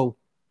also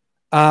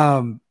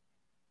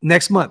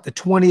next month, the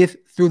 20th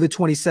through the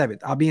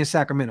 27th. I'll be in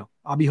Sacramento.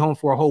 I'll be home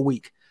for a whole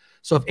week.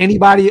 So if any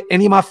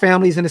of my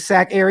family's in the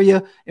Sac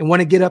area and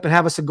want to get up and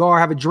have a cigar,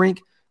 have a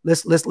drink,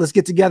 let's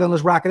get together and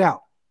let's rock it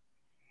out.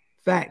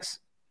 Thanks.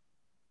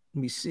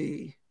 Let me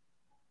see.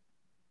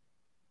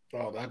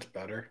 Oh, that's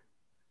better.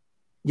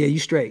 Yeah, you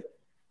straight.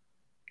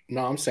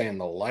 No, I'm saying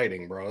the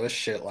lighting, bro. This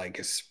shit, like,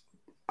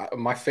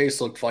 my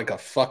face looked like a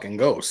fucking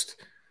ghost.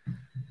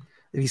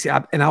 You see,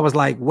 I was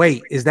like,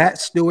 wait, is that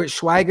Stuart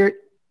Schweigert?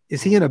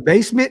 Is he in a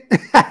basement?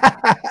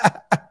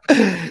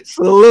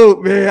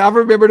 Salute, man. I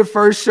remember the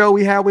first show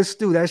we had with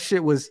Stu. That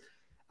shit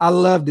I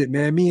loved it,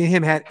 man. Me and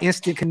him had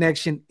instant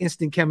connection,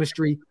 instant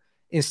chemistry.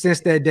 And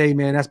since that day,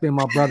 man, that's been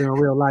my brother in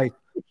real life.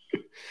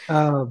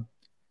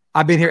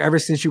 I've been here ever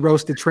since you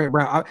roasted Trent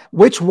Brown.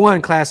 Which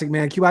one, Classic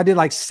Man Q? I did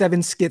like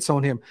 7 skits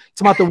on him. You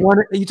talking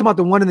about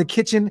the one in the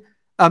kitchen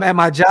at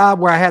my job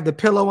where I had the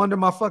pillow under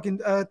my fucking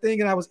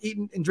thing and I was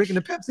eating and drinking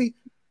the Pepsi?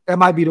 That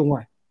might be the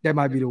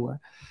one.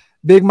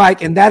 Big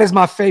Mike, and that is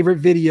my favorite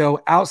video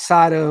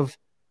outside of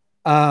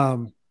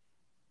the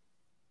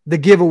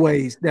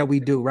giveaways that we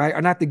do, right?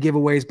 Or not the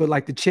giveaways, but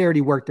like the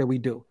charity work that we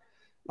do.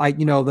 Like,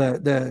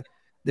 the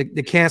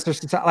cancer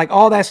society, like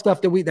all that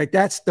stuff that we like,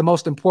 that's the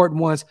most important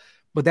ones.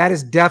 But that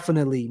is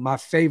definitely my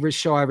favorite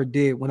show I ever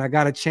did when I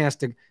got a chance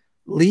to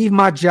leave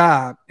my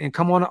job and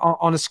come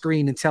on the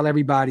screen and tell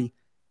everybody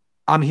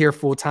I'm here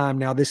full time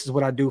now. This is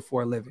what I do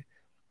for a living.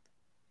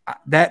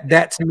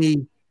 That to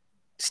me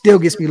still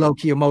gets me low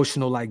key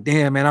emotional. Like,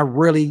 damn, man, I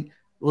really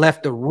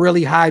left a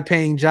really high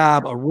paying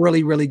job, a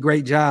really, really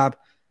great job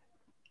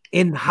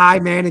in high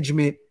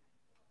management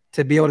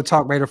to be able to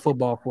talk Raider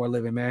football for a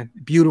living, man.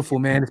 Beautiful,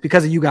 man. It's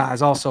because of you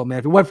guys also, man.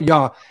 If it wasn't for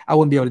y'all, I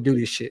wouldn't be able to do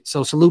this shit.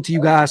 So salute to you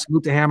guys,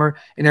 salute to Hammer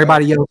and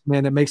everybody else,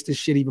 man, that makes this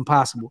shit even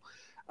possible.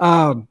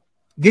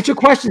 Get your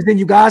questions in,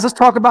 you guys. Let's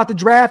talk about the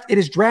draft. It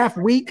is draft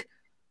week.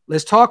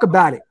 Let's talk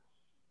about it.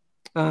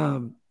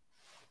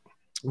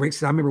 Rick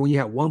said, I remember when you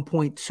had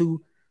 1.2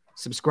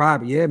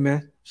 subscribers. Yeah,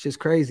 man. Shit's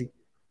crazy.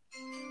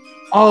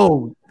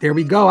 Oh, there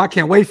we go. I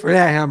can't wait for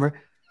that, Hammer.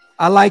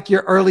 I like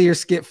your earlier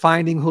skit,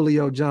 Finding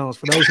Julio Jones.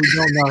 For those who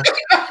don't know,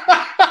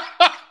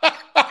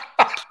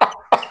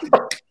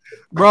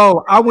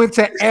 Bro, I went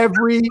to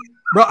every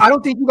 – bro, I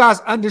don't think you guys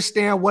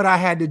understand what I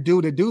had to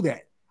do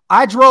that.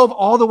 I drove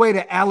all the way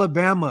to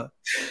Alabama,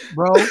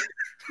 bro.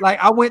 Like,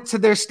 I went to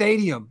their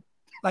stadium,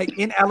 like,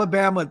 in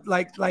Alabama.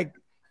 Like,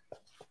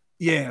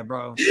 yeah,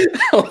 bro.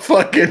 I'm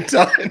fucking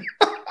done.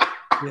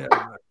 Yeah,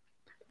 bro.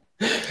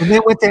 And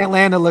then went to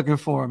Atlanta looking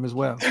for him as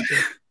well.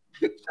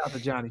 Shout out to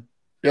Johnny.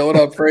 Yo, what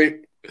up,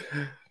 Freight?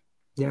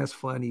 Yeah, it's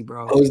funny,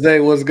 bro. Jose,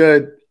 what's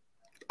good?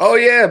 Oh,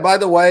 yeah, by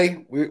the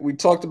way, we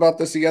talked about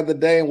this the other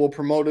day, and we'll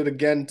promote it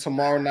again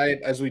tomorrow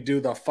night as we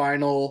do the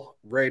final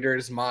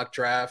Raiders mock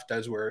draft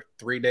as we're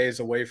 3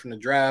 days away from the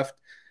draft.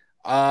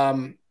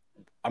 I'm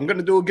going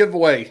to do a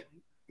giveaway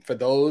for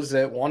those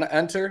that want to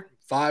enter.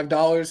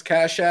 $5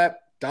 Cash App,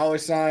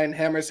 $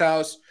 Hammer's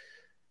House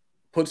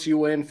puts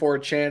you in for a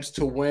chance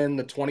to win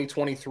the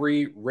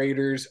 2023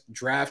 Raiders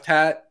draft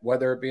hat,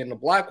 whether it be in the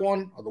black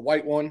one or the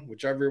white one,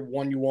 whichever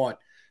one you want.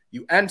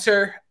 You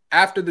enter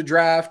after the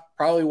draft,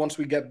 probably once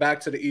we get back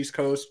to the East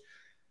Coast.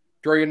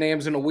 Throw your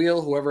names in a wheel.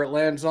 Whoever it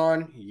lands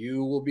on,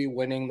 you will be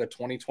winning the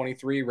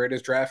 2023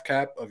 Raiders draft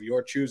cap of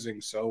your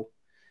choosing. So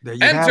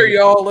enter,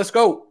 y'all. Let's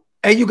go.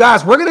 Hey, you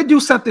guys, we're going to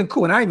do something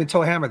cool. And I ain't even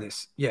told Hammer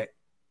this yet.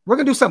 We're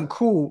going to do something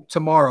cool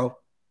tomorrow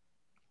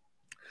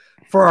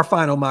for our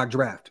final mock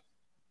draft.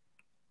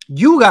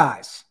 You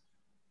guys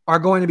are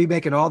going to be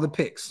making all the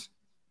picks.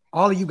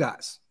 All of you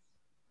guys.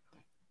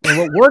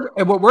 And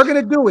what we're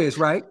going to do is,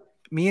 right,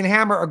 me and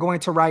Hammer are going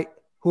to write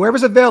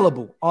whoever's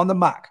available on the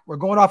mock. We're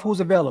going off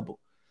who's available.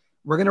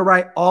 We're going to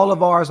write all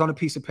of ours on a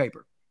piece of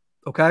paper.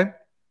 Okay?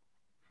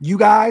 You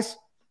guys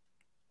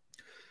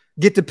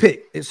get to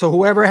pick. So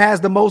whoever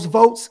has the most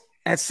votes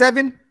at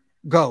 7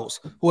 goes.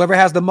 Whoever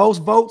has the most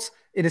votes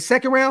in the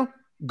second round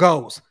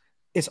goes.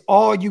 It's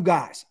all you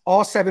guys,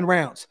 all 7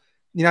 rounds.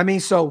 You know what I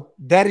mean? So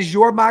that is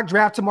your mock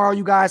draft tomorrow,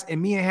 you guys.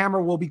 And me and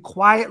Hammer will be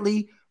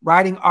quietly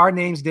writing our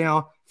names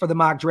down for the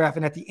mock draft.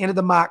 And at the end of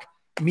the mock,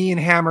 me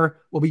and Hammer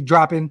will be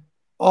dropping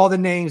all the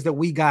names that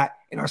we got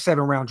in our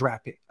 7-round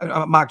draft pick,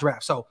 mock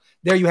draft. So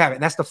there you have it.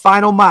 And that's the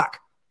final mock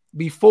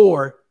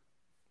before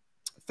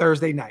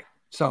Thursday night.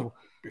 So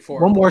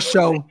one more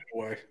show.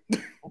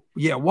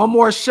 Yeah, one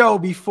more show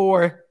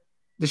before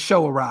the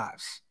show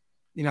arrives.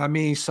 You know what I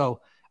mean?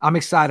 So I'm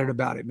excited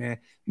about it, man.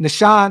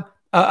 Nashawn,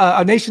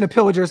 a Nation of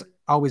Pillagers.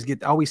 I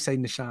always say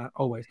Nashawn,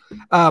 always.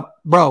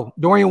 Bro,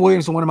 Dorian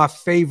Williams is one of my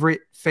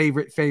favorite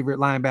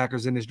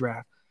linebackers in this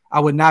draft. I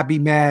would not be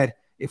mad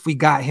if we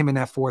got him in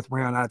that 4th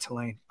round out of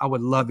Tulane. I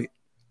would love it.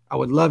 I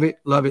would love it.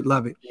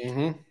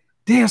 Mm-hmm.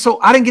 Damn, so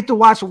I didn't get to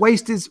watch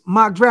Wasted's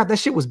mock draft. That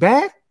shit was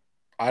bad?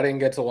 I didn't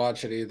get to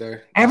watch it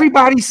either.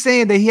 Everybody's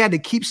saying that he had to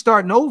keep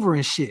starting over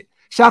and shit.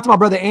 Shout out to my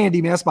brother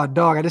Andy, man. That's my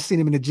dog. I just seen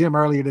him in the gym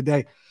earlier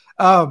today.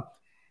 Bro,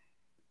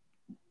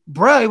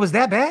 it was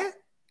that bad?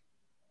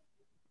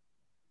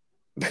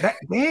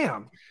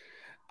 Damn.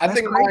 I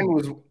think mine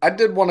was – I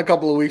did one a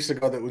couple of weeks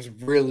ago that was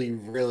really,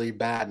 really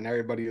bad, and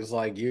everybody was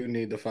like, you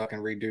need to fucking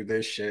redo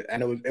this shit.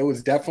 And it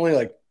was definitely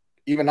like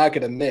 – even I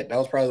could admit that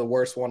was probably the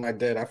worst one I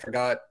did. I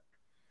forgot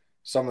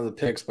some of the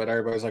picks, but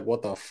everybody's like,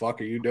 what the fuck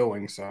are you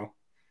doing? So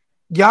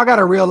y'all got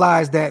to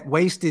realize that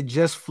Wasted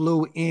just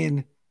flew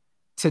in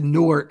to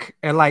Newark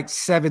at like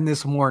 7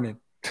 this morning.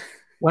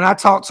 When I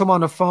talked to him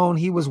on the phone,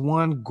 he was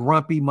one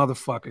grumpy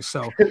motherfucker.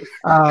 So,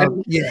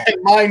 yeah.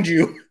 And mind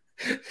you –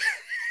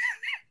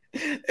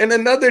 in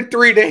another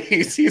 3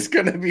 days, he's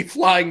going to be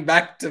flying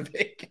back to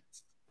Vegas.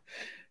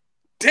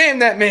 Damn,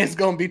 that man's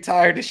going to be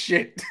tired of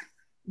shit.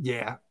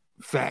 Yeah,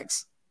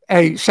 facts.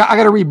 Hey, I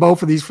got to read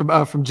both of these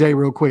from Jay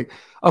real quick.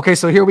 Okay,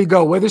 so here we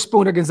go.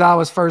 Witherspoon or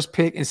Gonzalez first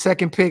pick, and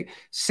second pick,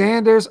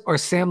 Sanders or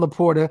Sam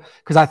Laporta,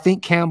 because I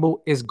think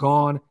Campbell is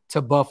gone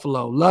to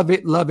Buffalo. Love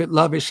it.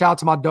 Shout out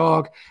to my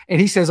dog.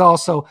 And he says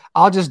also,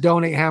 I'll just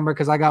donate Hammer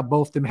because I got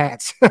both them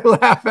hats.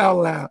 Laugh out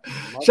loud.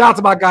 Shout out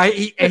to my guy.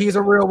 He's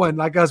a real one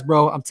like us,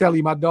 bro. I'm telling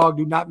you, my dog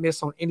do not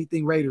miss on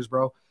anything Raiders,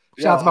 bro.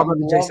 Shout out to my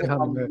brother Jason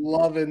Hunter. I'm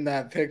loving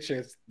that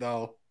picture,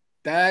 though.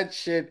 That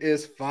shit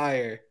is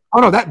fire. Oh,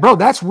 no,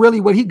 that's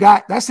really what he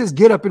got. That's his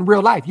get up in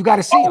real life. You got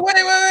to see him. Wait.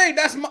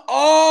 That's my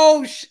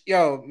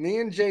yo, me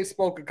and Jay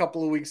spoke a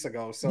couple of weeks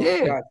ago. So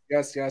yeah.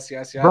 Yes.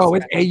 Bro,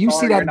 hey, you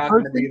see that not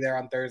going to be there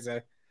on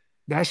Thursday.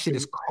 That shit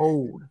is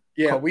cold.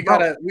 Yeah, we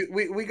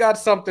got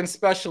something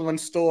special in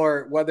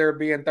store, whether it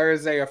be on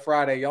Thursday or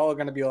Friday. Y'all are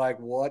going to be like,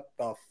 what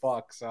the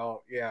fuck?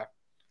 So, yeah.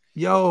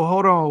 Yo,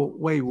 hold on.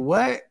 Wait,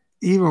 what?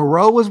 Even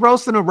Roe was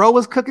roasting and Roe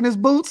was cooking his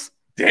boots?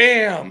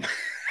 Damn,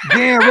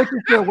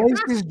 Richard said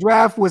Wasted's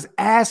draft was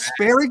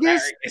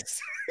asparagus?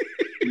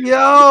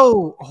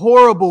 Yo,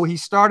 horrible. He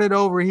started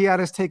over. He had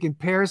us taking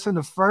Pearson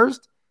the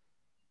first.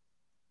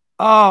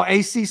 Oh,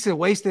 AC said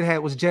Wasted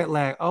hat was jet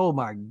lag. Oh,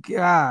 my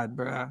God,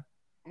 bro.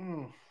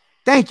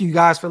 Thank you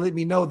guys for letting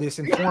me know this,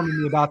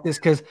 informing me about this,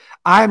 because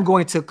I'm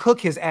going to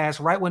cook his ass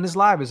right when this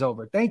live is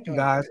over. Thank you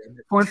guys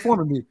for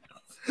informing me.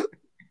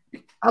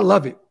 I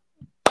love it.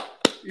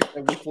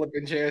 We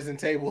flipping chairs and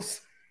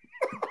tables.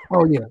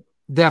 Oh, yeah,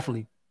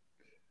 definitely.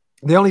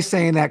 They're only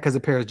saying that because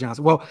of Paris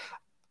Johnson. Well,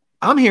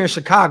 I'm here in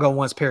Chicago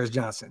once Paris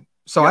Johnson,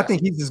 so I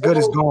think he's as good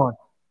as gone.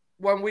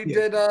 when we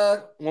did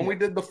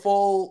the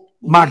full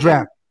mock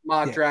draft.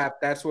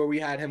 Draft, that's where we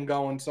had him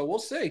going. So we'll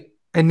see.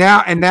 And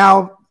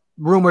now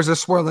rumors are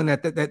swirling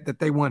that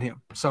they want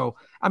him. So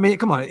I mean,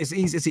 come on, it's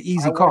easy. It's an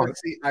easy call.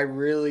 I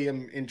really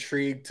am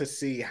intrigued to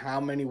see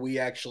how many we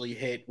actually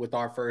hit with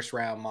our first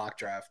round mock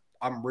draft.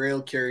 I'm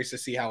real curious to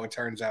see how it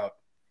turns out.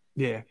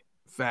 Yeah,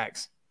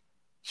 facts.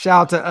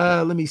 Shout out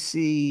to let me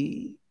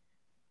see.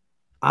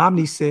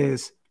 Omni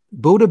says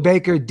Buda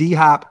Baker, D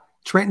Hop,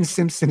 Trenton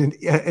Simpson,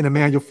 and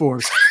Emmanuel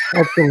Forbes.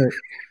 Excellent.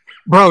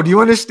 Bro, do you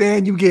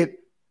understand? You get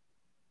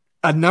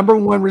a number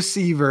one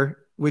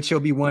receiver, which he'll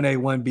be 1A,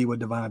 1B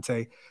with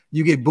Devontae.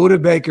 You get Buda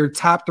Baker,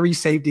 top 3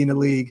 safety in the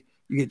league.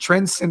 You get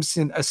Trenton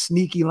Simpson, a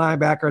sneaky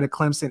linebacker to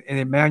Clemson, and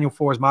Emmanuel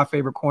Forbes, my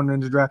favorite corner in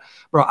the draft.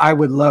 Bro, I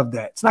would love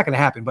that. It's not going to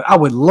happen, but I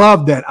would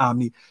love that,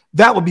 Omni.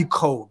 That would be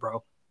cold,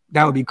 bro.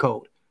 That would be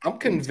cold. I'm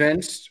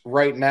convinced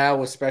right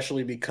now,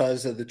 especially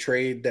because of the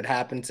trade that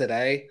happened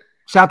today.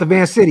 Shout out to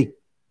Van City.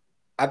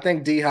 I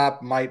think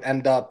D-Hop might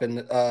end up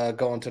in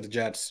going to the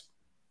Jets.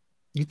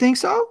 You think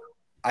so?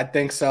 I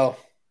think so.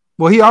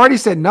 Well, he already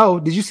said no.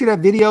 Did you see that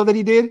video that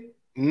he did?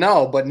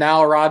 No, but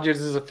now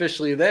Rodgers is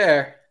officially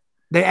there.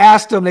 They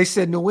asked him. They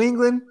said New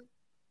England.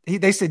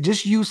 They said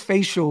just use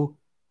facial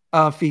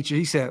feature.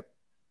 He said.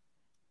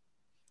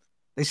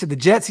 They said the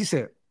Jets. He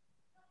said.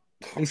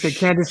 They said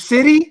Kansas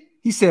City.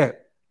 He said.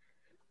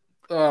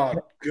 Oh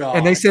God.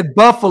 And they said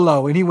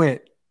Buffalo, and he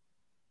went.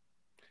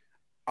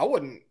 I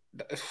wouldn't.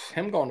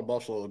 Him going to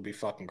Buffalo would be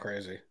fucking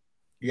crazy.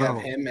 You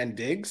have him and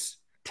Diggs.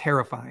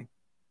 Terrifying.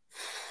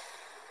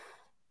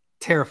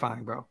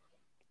 Terrifying, bro.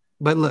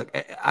 But look,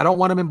 I don't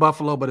want him in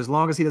Buffalo, but as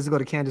long as he doesn't go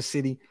to Kansas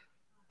City,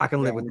 I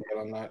can live with it.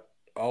 On that.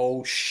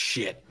 Oh,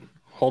 shit.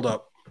 Hold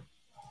up.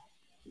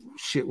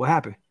 Shit, what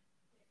happened?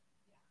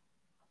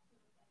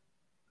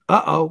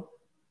 Uh-oh.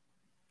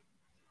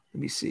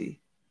 Let me see.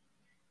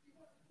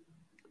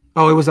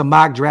 Oh, it was a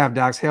mock draft,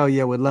 Docs. Hell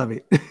yeah, would love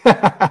it.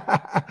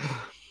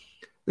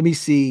 Let me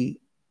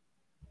see.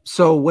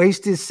 So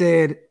Wasted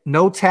said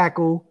no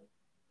tackle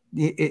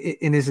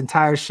in his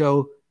entire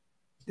show.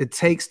 It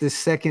takes the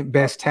second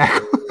best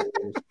tackle.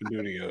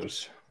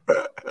 Studios.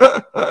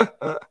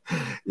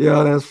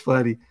 Yo, that's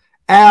funny.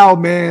 Al,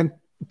 man.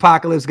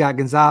 Apocalypse got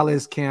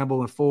Gonzalez,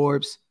 Campbell, and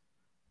Forbes.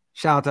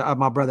 Shout out to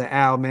my brother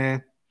Al,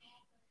 man.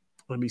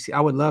 Let me see. I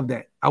would love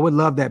that. I would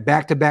love that.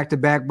 Back to back to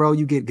back, bro.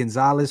 You get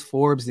Gonzalez,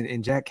 Forbes,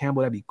 and Jack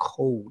Campbell. That'd be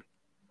cold.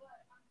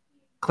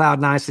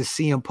 Cloud9 says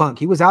CM Punk.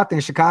 He was out there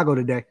in Chicago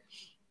today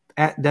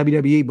at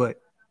WWE,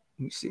 but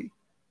let me see.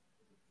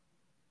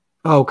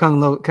 Oh,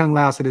 Kung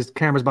Lao said his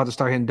camera's about to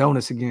start hitting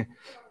donuts again.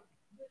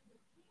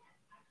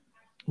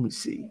 Let me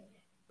see.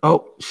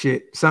 Oh,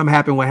 shit. Something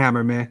happened with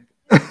Hammer, man.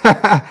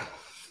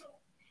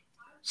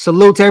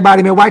 Salute to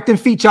everybody, man. Wipe them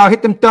feet, y'all.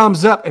 Hit them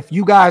thumbs up. If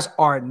you guys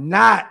are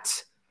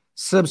not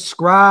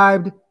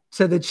subscribed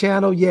to the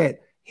channel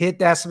yet, hit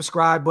that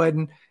subscribe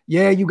button.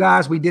 Yeah, you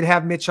guys, we did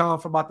have Mitch on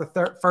for about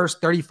the first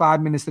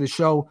 35 minutes of the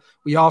show.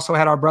 We also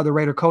had our brother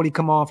Raider Cody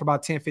come on for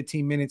about 10,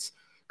 15 minutes,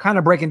 kind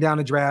of breaking down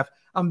the draft.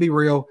 I'm going to be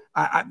real.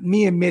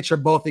 Me and Mitch are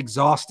both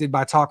exhausted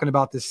by talking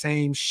about the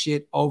same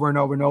shit over and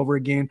over and over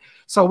again.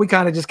 So we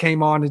kind of just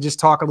came on to just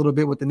talk a little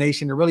bit with the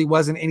nation. There really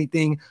wasn't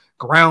anything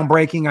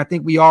groundbreaking. I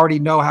think we already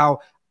know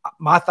how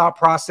my thought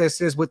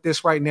process is with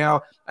this right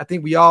now. I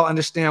think we all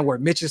understand where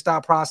Mitch's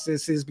thought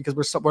process is because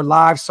we're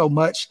live so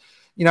much.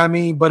 You know what I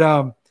mean?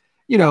 But,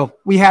 you know,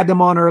 we had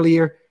them on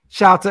earlier.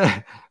 Shout out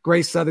to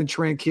Great Southern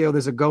Trend Kill.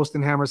 There's a ghost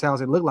in Hammer's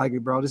house. It looked like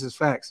it, bro. This is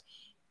facts.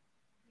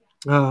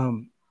 I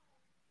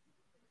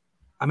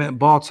meant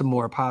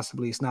Baltimore,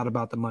 possibly. It's not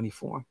about the money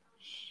for him.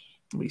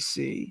 Let me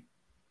see.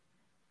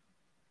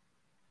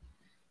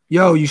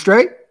 Yo, you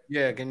straight?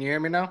 Yeah, can you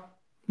hear me now?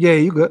 Yeah,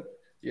 you good.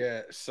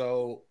 Yeah,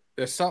 so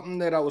there's something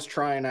that I was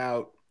trying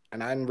out,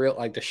 and I didn't realize,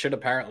 like, the shit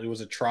apparently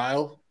was a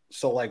trial.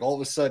 So, like, all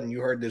of a sudden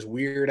you heard this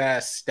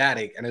weird-ass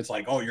static, and it's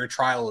like, oh, your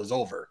trial is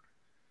over.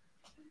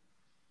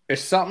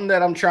 It's something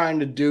that I'm trying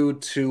to do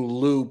to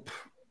loop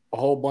a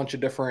whole bunch of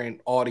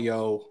different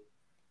audio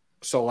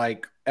so,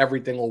 like,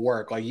 everything will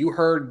work. Like, you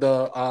heard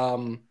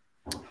the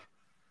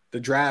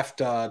draft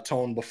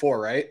tone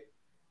before, right?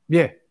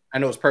 Yeah. I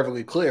know it's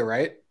perfectly clear,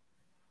 right?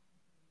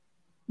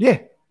 Yeah.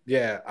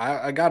 Yeah,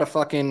 I got to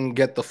fucking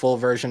get the full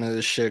version of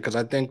this shit because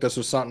I think this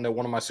was something that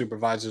one of my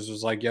supervisors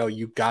was like, yo,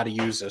 you got to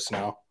use this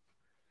now.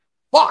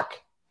 Fuck!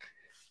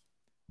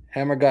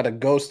 Hammer got a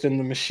ghost in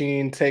the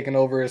machine taking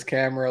over his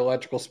camera,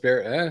 electrical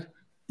spirit.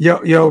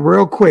 Yo,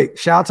 real quick.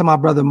 Shout out to my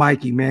brother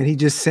Mikey, man. He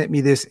just sent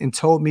me this and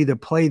told me to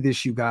play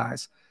this, you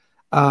guys,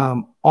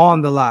 on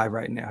the live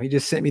right now. He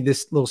just sent me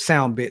this little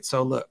sound bit.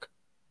 So look.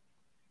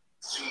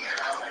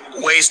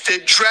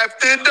 Wasted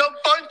drafted a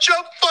bunch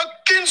of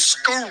fucking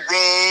scrubs.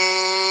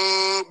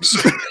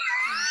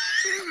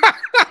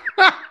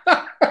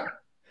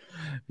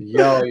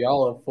 Yo,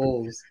 y'all are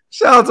fools.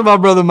 Shout out to my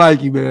brother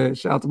Mikey, man.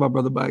 Shout out to my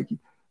brother Mikey.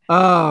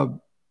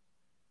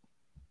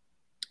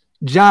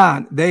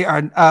 John, they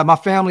are my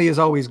family is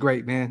always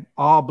great, man.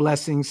 All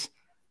blessings.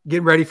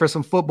 Getting ready for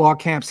some football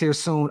camps here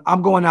soon.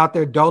 I'm going out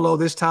there dolo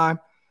this time.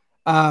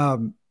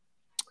 But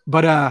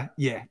But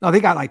yeah, no,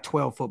 they got like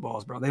 12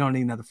 footballs, bro. They don't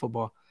need another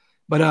football.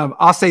 But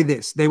I'll say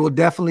this: they will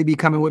definitely be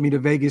coming with me to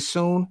Vegas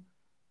soon,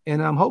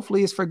 and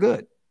hopefully it's for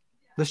good.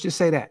 Let's just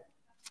say that.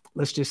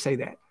 Let's just say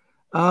that.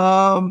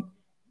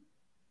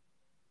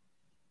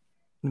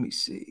 Let me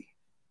see.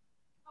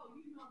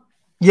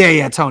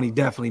 Yeah, Tony,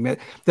 definitely, man.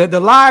 The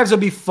lives will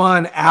be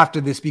fun after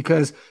this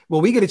because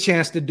what we get a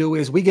chance to do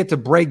is we get to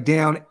break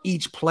down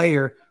each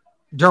player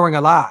during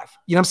a live.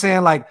 You know what I'm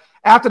saying? Like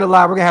after the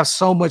live, we're gonna have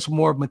so much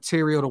more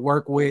material to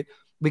work with.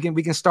 We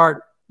can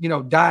start,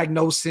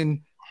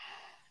 diagnosing.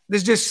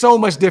 There's just so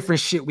much different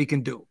shit we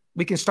can do.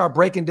 We can start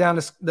breaking down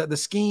the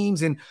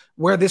schemes and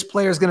where this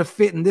player is gonna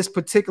fit in this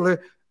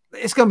particular.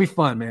 It's gonna be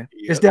fun, man.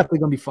 Yep. It's definitely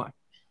gonna be fun.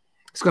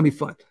 It's gonna be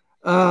fun.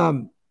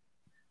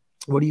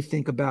 What do you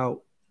think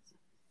about?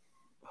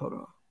 Hold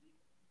on.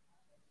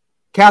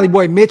 Cali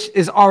boy Mitch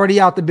is already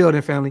out the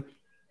building, family.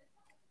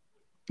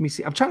 Let me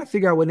see. I'm trying to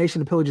figure out what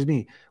Nation of Pillagers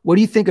mean. What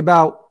do you think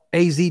about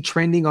AZ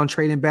trending on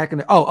trading back in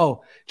the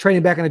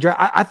trading back in the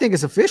draft? I think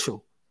it's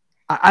official.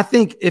 I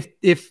think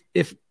if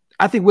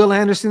I think Will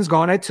Anderson's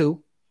gone at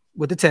 2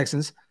 with the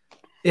Texans,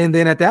 and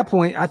then at that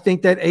point, I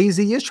think that AZ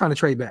is trying to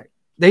trade back.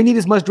 They need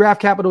as much draft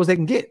capital as they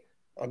can get.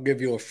 I'll give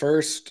you a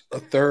first, a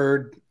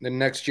third, then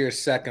next year's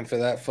second for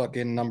that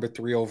fucking number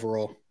 3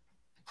 overall.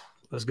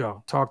 Let's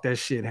go. Talk that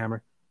shit,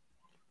 Hammer.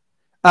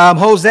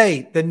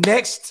 Jose, the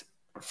next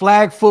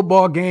flag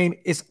football game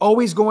is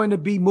always going to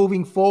be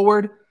moving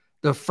forward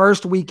the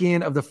first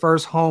weekend of the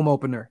first home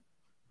opener.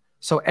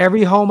 So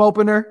every home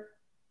opener,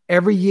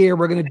 every year,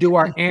 we're going to do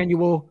our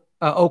annual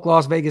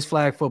OakLosVegas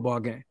flag football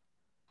game.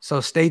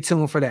 So stay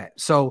tuned for that.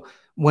 So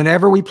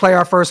whenever we play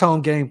our first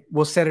home game,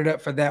 we'll set it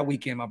up for that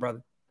weekend, my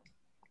brother.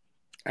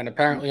 And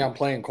apparently I'm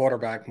playing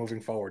quarterback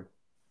moving forward.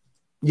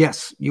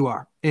 Yes, you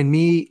are. And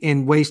me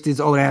and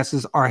Wasted's old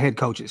asses are head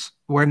coaches.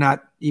 We're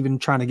not even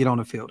trying to get on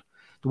the field.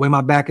 The way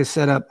my back is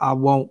set up, I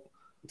won't.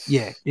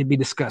 Yeah, it'd be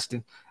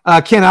disgusting.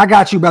 Ken, I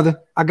got you,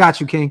 brother. I got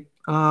you, King.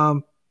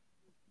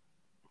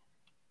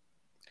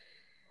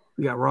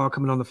 We got Raw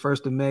coming on the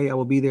 1st of May. I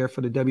will be there for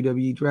the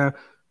WWE draft.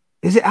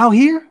 Is it out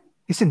here?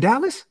 It's in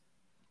Dallas?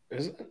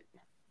 Is it?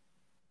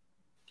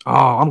 Oh,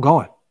 I'm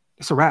going.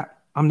 It's a wrap.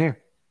 I'm there.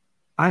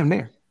 I am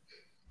there.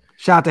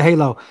 Shout out to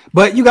Halo.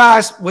 But you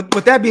guys,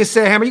 with that being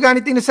said, Hammer, you got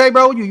anything to say,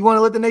 bro? You want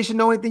to let the nation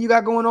know anything you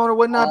got going on or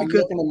whatnot? I'm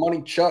looking at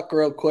Money Chuck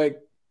real quick.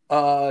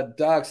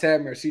 Doc's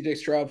Hammer, CJ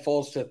Stroud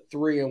falls to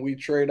 3 and we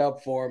trade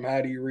up for him.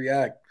 How do you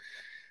react?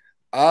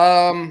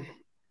 I'll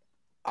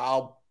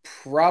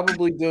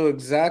probably do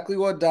exactly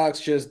what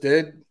Doc's just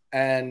did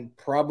and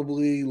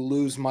probably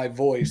lose my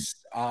voice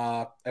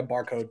at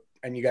Barcode.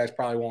 And you guys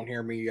probably won't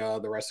hear me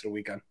the rest of the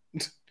weekend.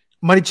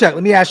 Money Chuck,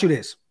 let me ask you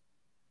this.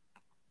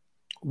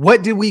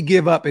 What did we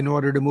give up in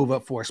order to move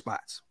up 4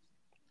 spots?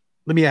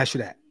 Let me ask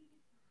you that.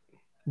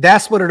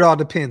 That's what it all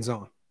depends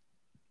on.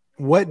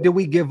 What did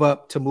we give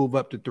up to move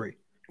up to 3?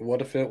 What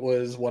if it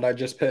was what I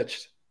just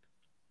pitched?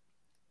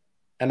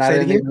 And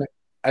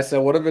I said,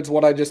 what if it's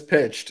what I just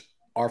pitched?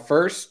 Our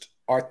first,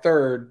 our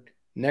third,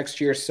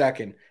 next year's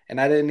second. And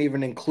I didn't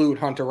even include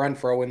Hunter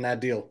Renfrow in that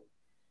deal.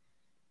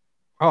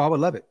 Oh, I would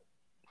love it.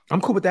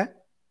 I'm cool with that.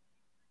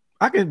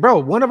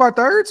 One of our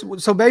thirds.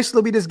 So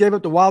basically we just gave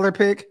up the Waller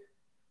pick.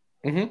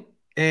 Mm-hmm.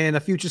 And a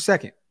future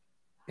second.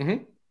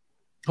 Mm-hmm.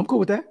 I'm cool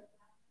with that.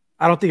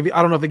 I don't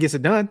know if it gets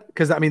it done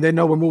because they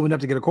know we're moving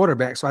up to get a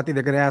quarterback, so I think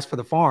they're going to ask for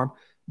the farm.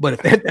 But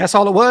if that's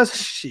all it was,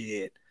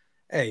 shit.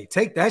 Hey,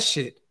 take that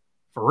shit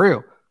for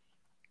real.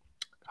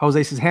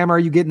 Jose says, "Hammer, are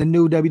you getting the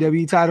new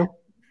WWE title?"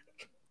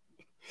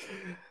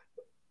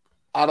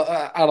 I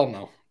don't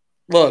know.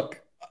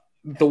 Look,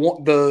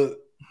 the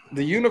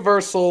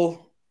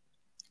Universal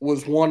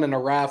was won in a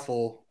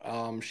raffle.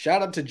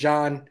 Shout out to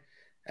John.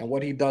 And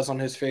what he does on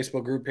his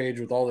Facebook group page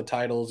with all the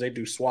titles, they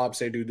do swaps,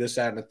 they do this,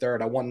 that, and the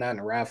third. I won that in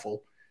a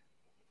raffle.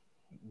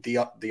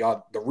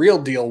 The real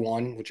deal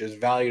one, which is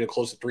valued at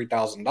close to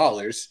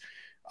 $3,000,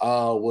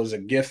 was a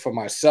gift for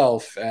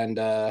myself. And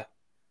I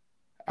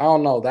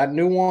don't know, that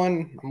new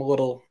one, I'm a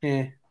little,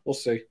 we'll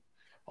see.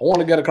 I want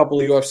to get a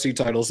couple of UFC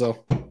titles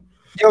though.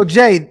 Yo,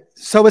 Jay,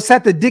 so it's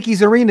at the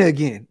Dickies Arena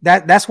again.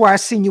 That's where I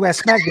seen you at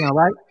SmackDown,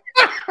 right?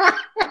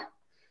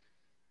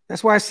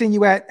 That's where I seen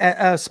you at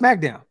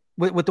SmackDown.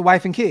 With the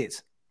wife and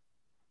kids.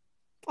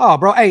 Oh,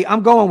 bro. Hey,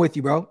 I'm going with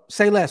you, bro.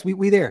 Say less.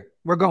 We there.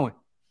 We're going.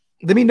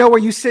 Let me know where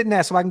you sitting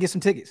at so I can get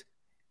some tickets.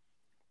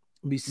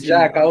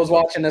 Jack, I was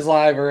watching this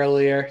live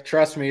earlier.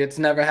 Trust me, it's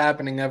never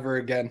happening ever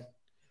again.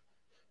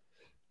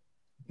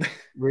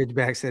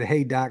 Ridgeback said,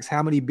 "Hey, Docs,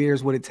 how many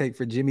beers would it take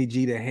for Jimmy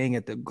G to hang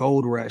at the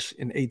Gold Rush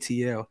in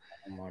ATL?"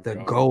 The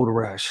God. Gold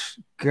Rush.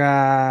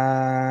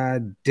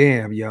 God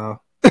damn,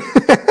 y'all.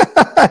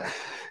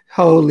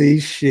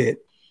 Holy shit.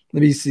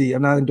 Let me see.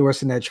 I'm not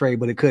endorsing that trade,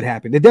 but it could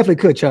happen. It definitely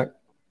could, Chuck.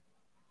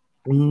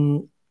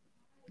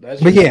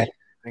 But yeah.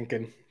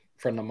 Thinking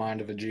from the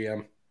mind of a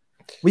GM.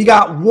 We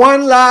got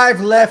one live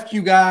left,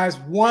 you guys.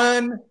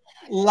 One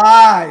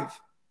live.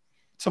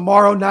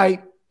 Tomorrow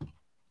night,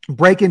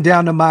 breaking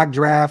down the mock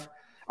draft.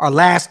 Our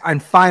last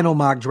and final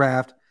mock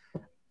draft.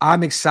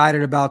 I'm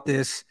excited about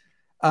this.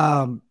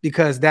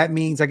 because that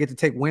means I get to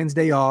take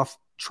Wednesday off,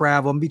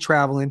 travel, and be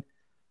traveling,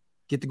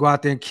 get to go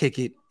out there and kick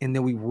it, and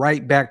then we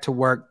right back to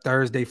work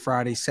Thursday,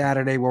 Friday,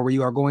 Saturday, where we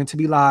are going to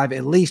be live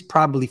at least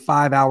probably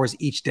 5 hours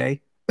each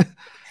day.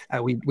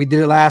 We did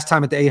it last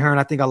time at the Ahern.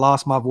 I think I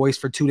lost my voice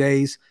for 2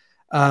 days.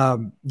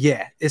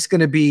 Yeah, it's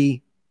gonna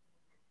be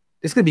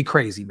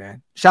crazy,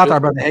 man. Shout out to our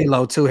brother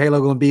Halo too.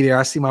 Halo gonna be there.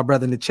 I see my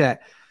brother in the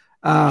chat.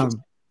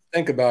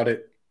 Think about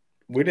it.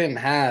 We didn't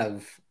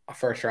have a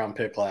first round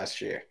pick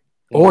last year,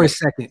 or a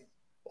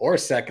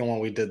second when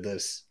we did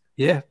this.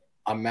 Yeah.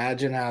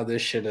 Imagine how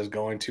this shit is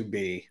going to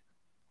be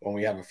when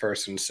we have a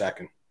first and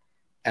second,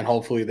 and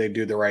hopefully they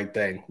do the right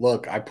thing.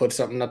 Look, I put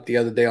something up the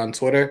other day on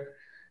Twitter,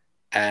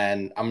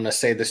 and I'm going to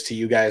say this to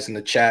you guys in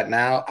the chat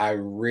now. I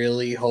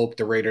really hope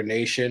the Raider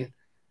Nation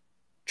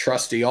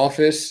trusts the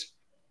office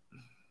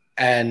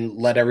and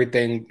let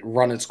everything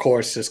run its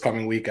course this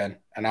coming weekend.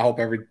 And I hope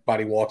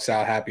everybody walks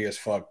out happy as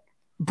fuck.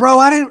 Bro,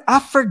 I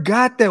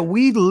forgot that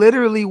we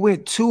literally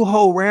went 2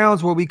 whole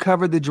rounds where we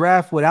covered the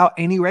draft without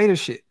any Raider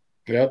shit.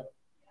 Yep.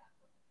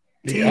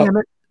 Damn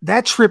it.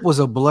 That trip was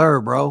a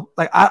blur, bro.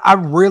 Like I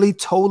really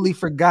totally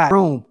forgot.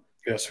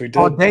 Yes, we did.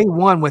 On day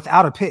 1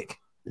 without a pick.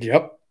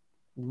 Yep.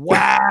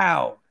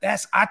 Wow.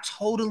 I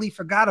totally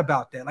forgot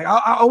about that. Like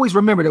I always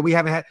remember that we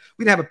didn't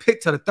have a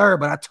pick to the 3rd,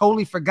 but I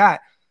totally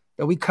forgot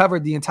that we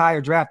covered the entire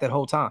draft that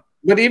whole time.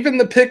 But even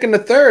the pick in the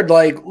 3rd,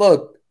 like,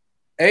 look,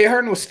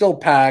 Ahern was still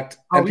packed,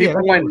 and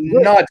people went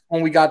nuts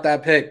when we got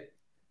that pick.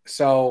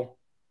 So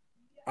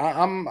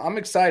I'm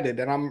excited,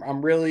 and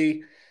I'm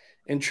really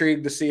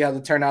intrigued to see how the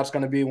turnout's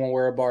going to be when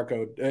we're a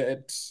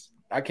barcode.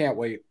 I can't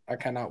wait. I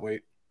cannot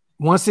wait.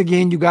 Once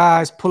again, you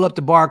guys pull up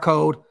the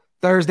barcode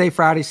Thursday,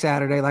 Friday,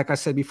 Saturday. Like I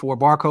said before,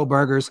 Barcode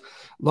Burgers,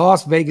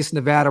 Las Vegas,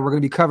 Nevada. We're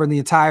going to be covering the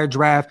entire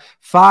draft.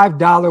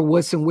 $5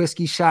 Woodson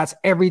whiskey shots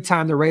every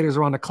time the Raiders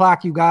are on the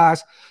clock, you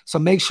guys. So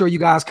make sure you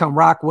guys come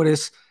rock with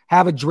us.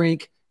 Have a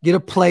drink. Get a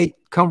plate.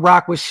 Come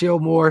rock with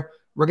Shillmore.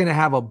 We're going to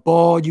have a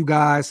ball, you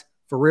guys.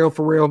 For real,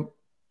 for real.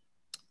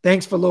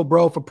 Thanks for Lil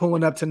Bro for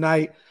pulling up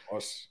tonight.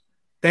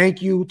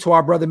 Thank you to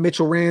our brother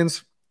Mitchell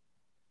Renz.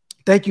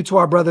 Thank you to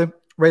our brother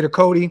Raider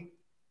Cody.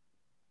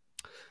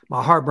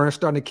 My heartburn's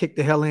starting to kick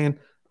the hell in.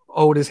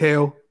 Old as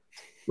hell.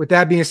 With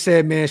that being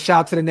said, man, shout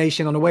out to the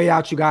nation. On the way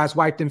out, you guys,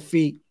 wipe them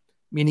feet,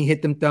 meaning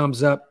hit them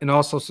thumbs up, and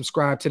also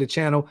subscribe to the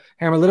channel.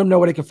 Hammer, let them know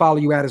where they can follow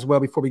you at as well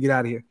before we get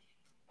out of here.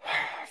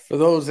 For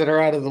those that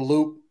are out of the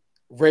loop,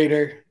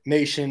 Raider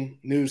Nation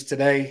news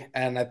today,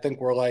 and I think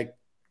we're like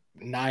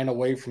 9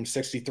 away from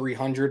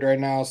 6,300 right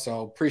now.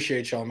 So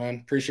appreciate y'all,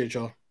 man. Appreciate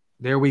y'all.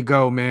 There we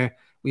go, man.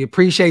 We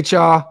appreciate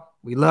y'all.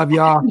 We love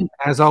y'all.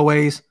 As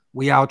always,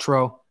 we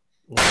outro.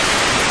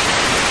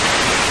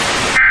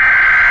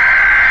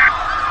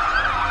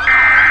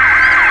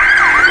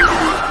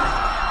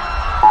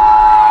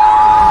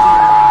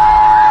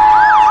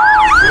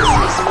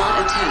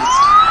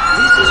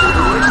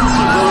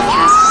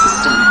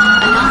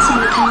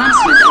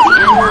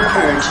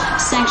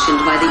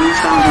 Sanctioned by the new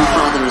founding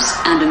fathers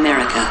and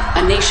America,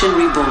 a nation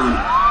reborn.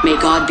 May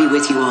God be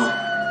with you all.